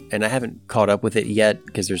watching, and I haven't caught up with it yet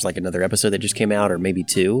because there's another episode that just came out, or maybe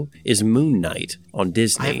two, is Moon Knight on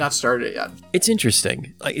Disney. I have not started it yet. It's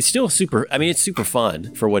interesting. It's still it's super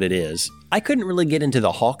fun for what it is. I couldn't really get into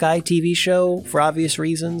the Hawkeye TV show for obvious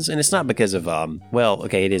reasons, and it's not because of,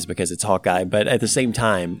 it is because it's Hawkeye, but at the same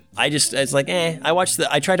time, I tried to watch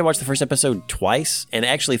the first episode twice, and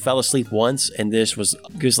actually fell asleep once, and this was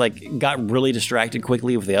got really distracted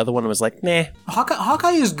quickly with the other one, and was like, nah.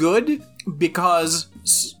 Hawkeye is good because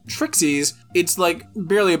Trixie's, it's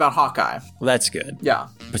barely about Hawkeye. Well, that's good. Yeah.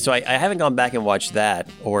 So I haven't gone back and watched that,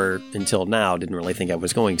 or until now, didn't really think I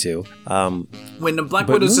was going to. When the Black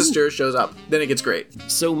Widow's sister shows up, then it gets great.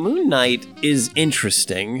 So Moon Knight is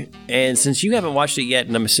interesting, and since you haven't watched it yet,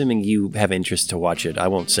 and I'm assuming you have interest to watch it, I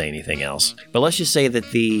won't say anything else. But let's just say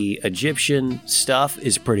that the Egyptian stuff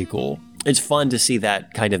is pretty cool. It's fun to see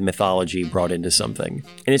that kind of mythology brought into something.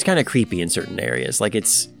 And it's kind of creepy in certain areas.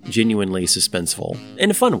 It's genuinely suspenseful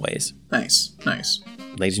in fun ways. Nice.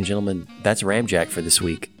 Ladies and gentlemen, that's Ramjack for this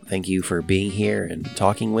week. Thank you for being here and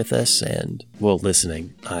talking with us and,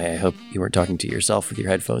 listening. I hope you weren't talking to yourself with your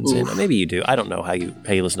headphones in. Maybe you do. I don't know how you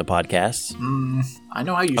listen to podcasts. I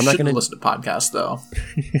know how you shouldn't listen to podcasts, though.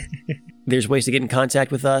 There's ways to get in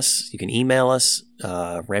contact with us. You can email us.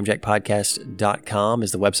 ramjackpodcast.com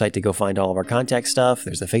is the website to go find all of our contact stuff.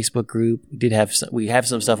 There's a Facebook group. We have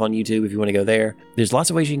some stuff on YouTube if you want to go there. There's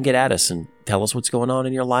lots of ways you can get at us and tell us what's going on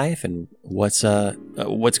in your life and what's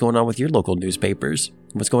going on with your local newspapers.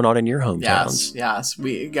 What's going on in your hometowns. Yes.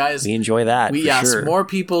 We enjoy that. Sure. More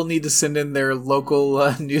people need to send in their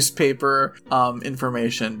local newspaper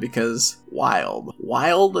information because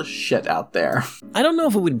wild shit out there. I don't know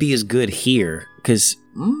if it would be as good here because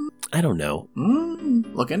I don't know.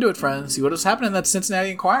 Look into it, friends. See what is happening in that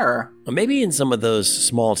Cincinnati Enquirer. Maybe in some of those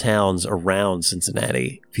small towns around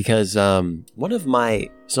Cincinnati, because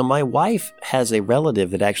my wife has a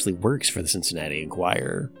relative that actually works for the Cincinnati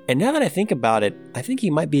Enquirer. And now that I think about it, I think he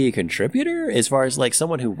might be a contributor as far as like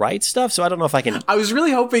someone who writes stuff. So I don't know if I can. I was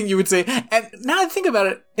really hoping you would say, and now that I think about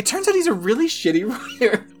it, it turns out he's a really shitty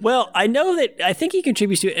writer. Well, I know that I think he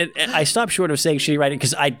contributes to it. And I stopped short of saying shitty writing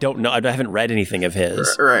because I don't know. I haven't read anything of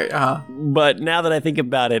his. Right. But now that I think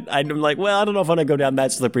about it, I'm like, well, I don't know if I want to go down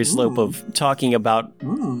that slippery slope of talking about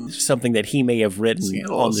something that he may have written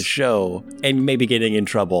on the show and maybe getting in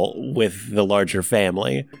trouble with the larger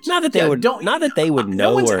family. Not that they would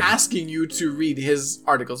know. No one's asking you to read his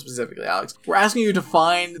article specifically, Alex. We're asking you to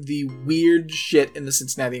find the weird shit in the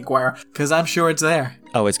Cincinnati Enquirer because I'm sure it's there.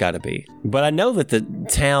 Oh, it's got to be. But I know that the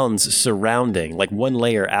towns surrounding, like one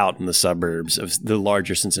layer out in the suburbs of the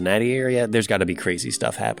larger Cincinnati area, there's got to be crazy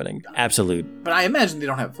stuff happening. Absolute. But I imagine they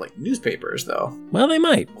don't have like newspapers, though. Well, they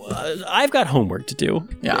might. I've got homework to do.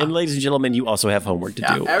 Yeah. And ladies and gentlemen, you also have homework to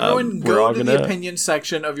do. Everyone go to the opinion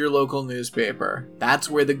section of your local newspaper. That's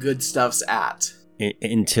where the good stuff's at.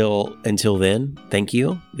 Until then, thank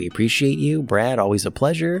you. We appreciate you. Brad, always a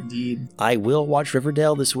pleasure. Indeed. I will watch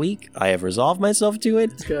Riverdale this week. I have resolved myself to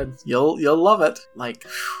it. It's good. You'll love it. Like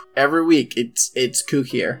every week it's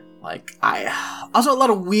kookier. Like I also a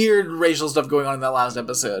lot of weird racial stuff going on in that last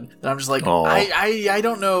episode that I'm just like I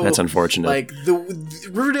don't know. That's unfortunate. Like the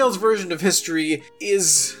Riverdale's version of history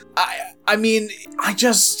is I mean I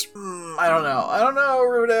don't know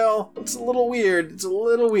Riverdale. It's a little weird.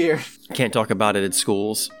 Can't talk about it at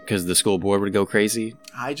schools because the school board would go crazy.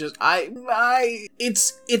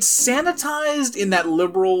 It's sanitized in that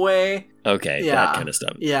liberal way. Okay, yeah, that kind of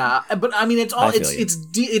stuff. Yeah, but I mean,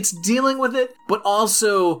 it's dealing with it, but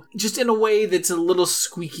also just in a way that's a little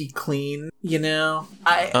squeaky clean. You know,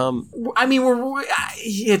 I mean,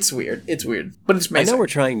 it's weird. It's weird, but it's amazing. I know we're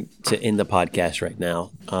trying to end the podcast right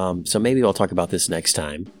now, so maybe we'll talk about this next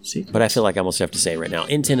time. But I feel like I almost have to say it right now.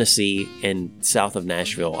 In Tennessee, and south of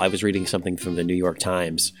Nashville, I was reading something from the New York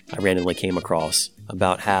Times. I randomly came across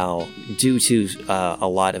about how, due to a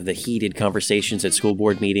lot of the heated conversations at school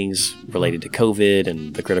board meetings related to COVID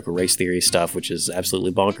and the critical race theory stuff, which is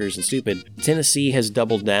absolutely bonkers and stupid, Tennessee has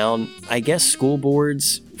doubled down. I guess school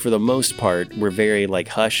boards, for the most part, were very like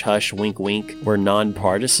hush, hush, wink, wink, were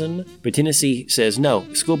nonpartisan. But Tennessee says,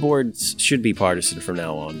 no, school boards should be partisan from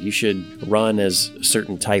now on. You should run as a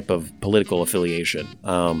certain type of political affiliation.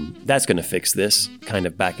 That's going to fix this kind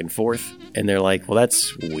of back and forth. And they're like, well,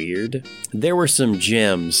 that's weird. There were some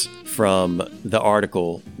gems from the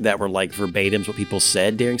article that were like verbatims what people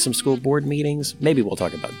said during some school board meetings. Maybe we'll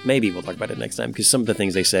talk about it next time, because some of the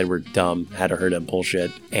things they said were dumb, had heard of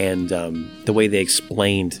bullshit, and the way they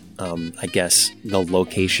explained, I guess, the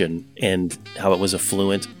location and how it was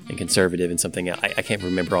affluent and conservative and something I can't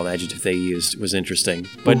remember all the adjectives they used was interesting.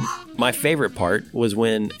 But my favorite part was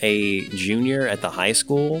when a junior at the high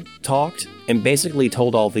school talked and basically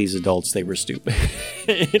told all these adults they were stupid.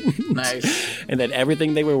 Nice. And that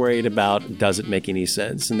everything they were worried about doesn't make any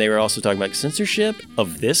sense. And they were also talking about censorship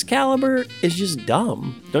of this caliber is just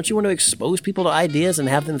dumb. Don't you want to expose people to ideas and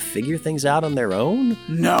have them figure things out on their own?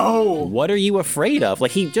 No. What are you afraid of?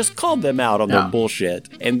 Like, he just called them out on their bullshit,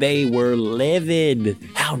 and they were livid.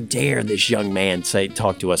 How dare this young man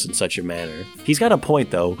talk to us in such a manner? He's got a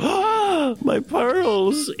point, though. My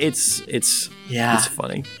pearls. It's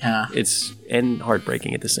funny. Yeah. It's and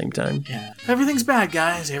heartbreaking at the same time. Yeah. Everything's bad,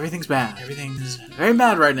 guys. Everything's bad. Everything's very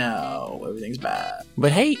bad right now. Everything's bad.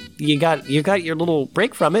 But hey, you got your little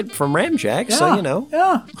break from it from Ramjack, so you know.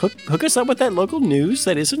 Yeah. Hook us up with that local news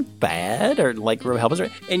that isn't bad, or like help us.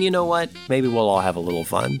 And you know what? Maybe we'll all have a little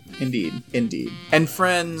fun. Indeed. And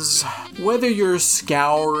friends, whether you're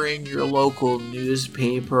scouring your local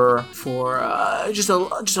newspaper for just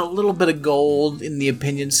a little bit of gold in the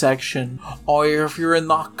opinion section, or if you're in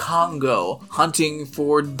the Congo hunting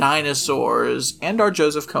for dinosaurs and our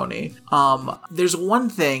Joseph Kony, there's one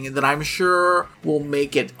thing that I'm sure will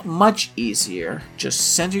make it much easier.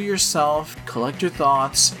 Just center yourself, collect your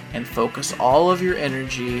thoughts, and focus all of your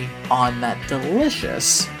energy on that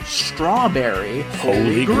delicious strawberry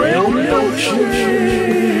Holy Grail milkshake.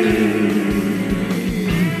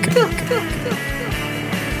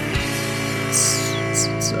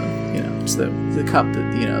 It's the cup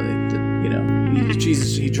that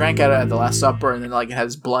Jesus, he drank out of it at the Last Supper, and then like it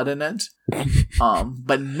has blood in it.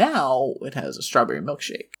 But now it has a strawberry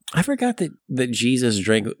milkshake. I forgot that Jesus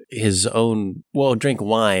drank his own, drink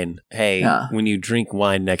wine. Hey, when you drink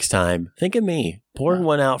wine next time, think of me. Pouring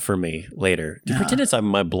one out for me later. To pretend it's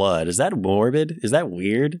my blood. Is that morbid? Is that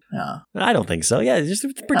weird? Yeah. I don't think so. Yeah, just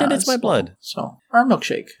pretend it's my blood. So, our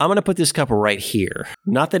milkshake. I'm going to put this cup right here.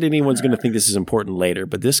 Not that anyone's going to think this is important later,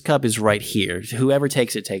 but this cup is right here. Whoever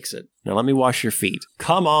takes it, takes it. Now let me wash your feet.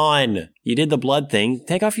 Come on. You did the blood thing.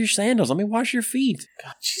 Take off your sandals. Let me wash your feet.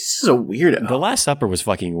 God, Jesus is a weirdo. The Last Supper was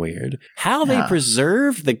fucking weird. How they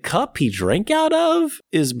preserved the cup he drank out of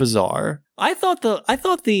is bizarre. I thought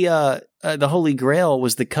the Holy Grail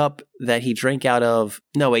was the cup that he drank out of.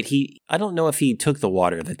 No, wait, I don't know if he took the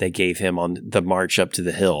water that they gave him on the march up to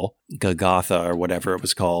the hill, Golgotha or whatever it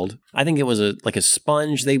was called. I think it was like a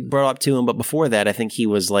sponge they brought up to him, but before that, I think he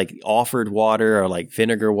was like offered water or like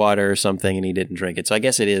vinegar water or something, and he didn't drink it. So I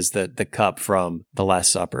guess it is the cup from the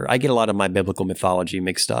Last Supper. I get a lot of my biblical mythology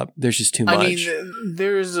mixed up. There's just too much. I mean,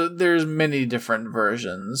 there's many different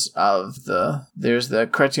versions of there's the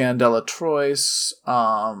Chrétien de la Troyes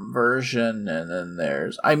version, and then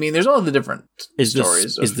there's all the different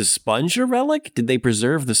stories. Is the sponge a relic? Did they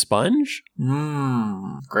preserve the sponge?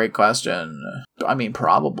 Great question. I mean,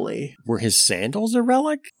 probably. Were his sandals a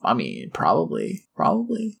relic? I mean, probably.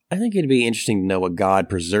 I think it'd be interesting to know what God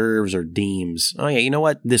preserves or deems. Oh yeah, you know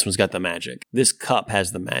what? This one's got the magic. This cup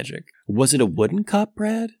has the magic. Was it a wooden cup,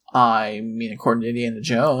 Brad? I mean, according to Indiana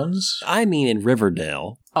Jones. I mean, in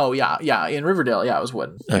Riverdale. Oh, yeah. In Riverdale, it was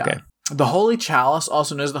wooden. Okay. Yeah. The Holy Chalice,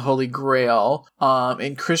 also known as the Holy Grail,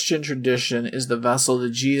 in Christian tradition, is the vessel that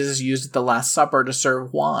Jesus used at the Last Supper to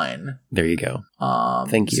serve wine. There you go.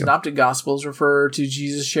 Thank you. Synoptic Gospels refer to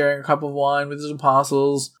Jesus sharing a cup of wine with his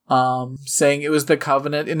apostles, saying it was the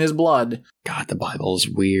covenant in his blood. God, the Bible is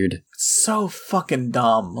weird. It's so fucking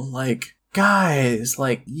dumb. Like, guys,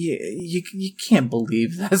 like, you can't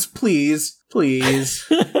believe this. Please.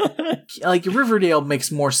 Like, Riverdale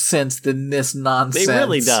makes more sense than this nonsense. It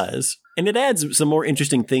really does. And it adds some more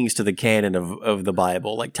interesting things to the canon of the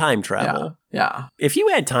Bible, like time travel. Yeah. If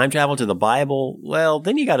you add time travel to the Bible, well,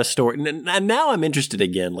 then you got a story. And now I'm interested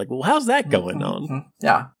again. Like, well, how's that going on?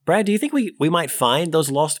 Yeah. Brad, do you think we might find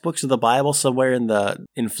those lost books of the Bible somewhere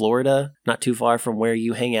in Florida, not too far from where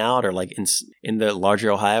you hang out, or like in the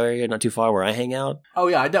larger Ohio area, not too far where I hang out? Oh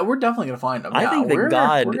yeah, we're definitely gonna find them. I think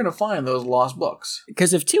that we're gonna find those lost books.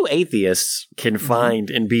 Because if two atheists can find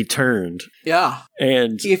and be turned,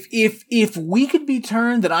 and if we could be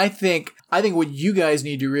turned, then I think what you guys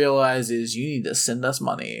need to realize is you need to send us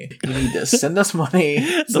money. You need to send us money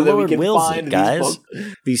so that we can find guys.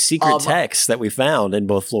 These secret texts that we found in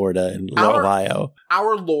both Florida and Ohio.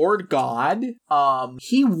 Our Lord God,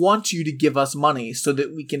 he wants you to give us money so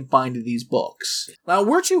that we can find these books. Now,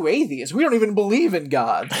 we're two atheists. We don't even believe in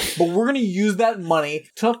God. But we're going to use that money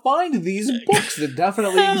to find these books that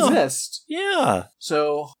definitely exist. Yeah.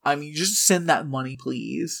 So, I mean, just send that money,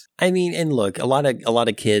 please. I mean, and look, a lot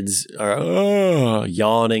of kids are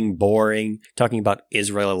yawning, boring, talking about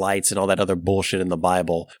Israelites and all that other bullshit in the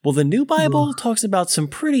Bible. Well, the new Bible talks about some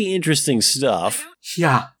pretty interesting stuff.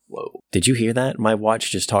 Yeah. Whoa. Did you hear that? My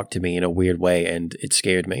watch just talked to me in a weird way, and it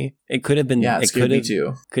scared me. It could have been. Yeah, it scared me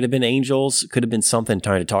too. Could have been angels. Could have been something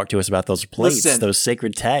trying to talk to us about those plates, those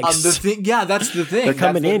sacred texts. That's the thing. They're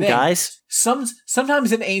coming in, guys.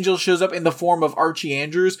 Sometimes an angel shows up in the form of Archie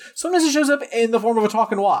Andrews. Sometimes it shows up in the form of a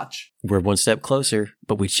talking watch. We're one step closer,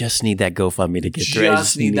 but we just need that GoFundMe to get through.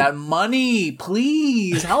 Just need that money,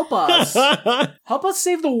 please help us. Help us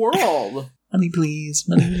save the world. Money, please.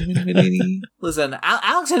 Money. Listen,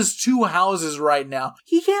 Alex has 2 houses right now.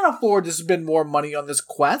 He can't afford to spend more money on this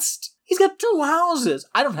quest. He's got 2 houses.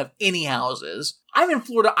 I don't have any houses. I'm in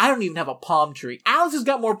Florida. I don't even have a palm tree. Alex has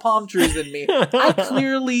got more palm trees than me. I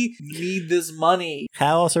clearly need this money.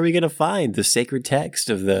 How else are we going to find the sacred text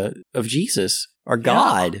of Jesus, our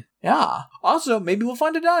God? Yeah. Also, maybe we'll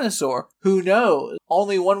find a dinosaur. Who knows?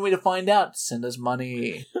 Only one way to find out. Send us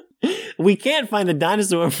money. We can't find a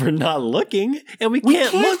dinosaur if we're not looking, and we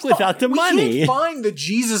can't look without the money. We can't find the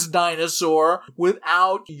Jesus dinosaur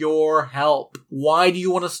without your help. Why do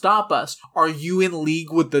you want to stop us? Are you in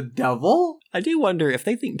league with the devil? I do wonder if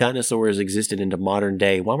they think dinosaurs existed into modern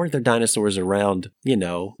day. Why weren't there dinosaurs around,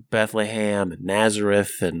 Bethlehem and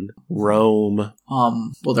Nazareth and Rome?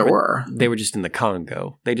 Well, there were. They were just in the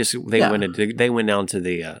Congo. They went down to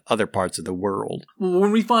the other parts of the world.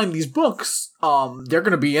 When we find these books, they're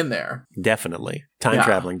going to be in there. Definitely.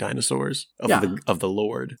 Time-traveling dinosaurs of the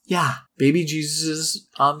Lord. Yeah. Baby Jesus'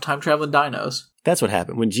 time-traveling dinos. That's what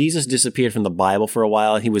happened. When Jesus disappeared from the Bible for a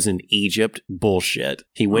while, he was in Egypt. Bullshit.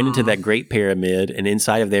 He went into that Great Pyramid, and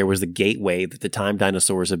inside of there was the gateway that the time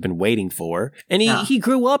dinosaurs have been waiting for. And he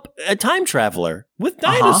grew up a time traveler with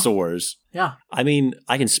dinosaurs. Yeah. I mean,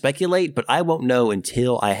 I can speculate, but I won't know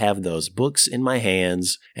until I have those books in my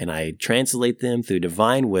hands and I translate them through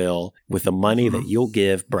divine will with the money that you'll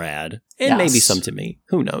give Brad. And maybe some to me.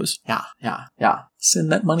 Who knows? Yeah.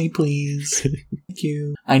 Send that money, please. Thank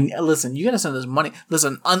you. Listen, you gotta send this money.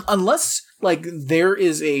 Listen, unless like there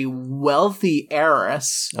is a wealthy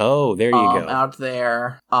heiress. Oh, there you go. Out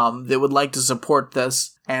there that would like to support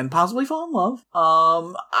this and possibly fall in love.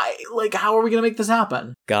 How are we gonna make this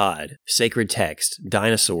happen? God, sacred text,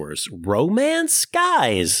 dinosaurs, romance,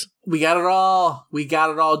 guys. We got it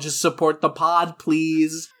all. Just support the pod,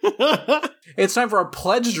 please. It's time for a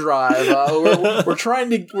pledge drive. We're trying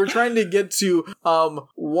to get to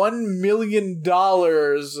 $1 million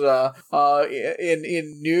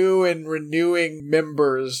in new and renewing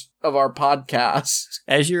members of our podcast.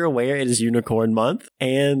 As you're aware, it is Unicorn Month,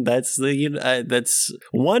 and that's that's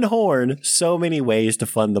one horn. So many ways to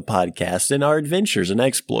fund the podcast and our adventures and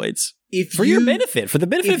exploits. For your benefit, for the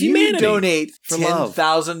benefit of humanity. If you donate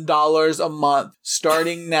 $10,000 a month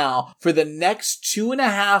starting now for the next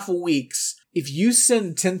 2.5 weeks, if you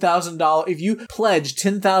send $10,000, if you pledge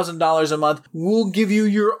 $10,000 a month, we'll give you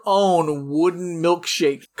your own wooden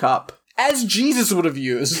milkshake cup, as Jesus would have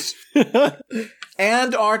used,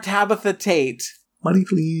 and our Tabitha Tate. Money,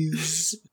 please.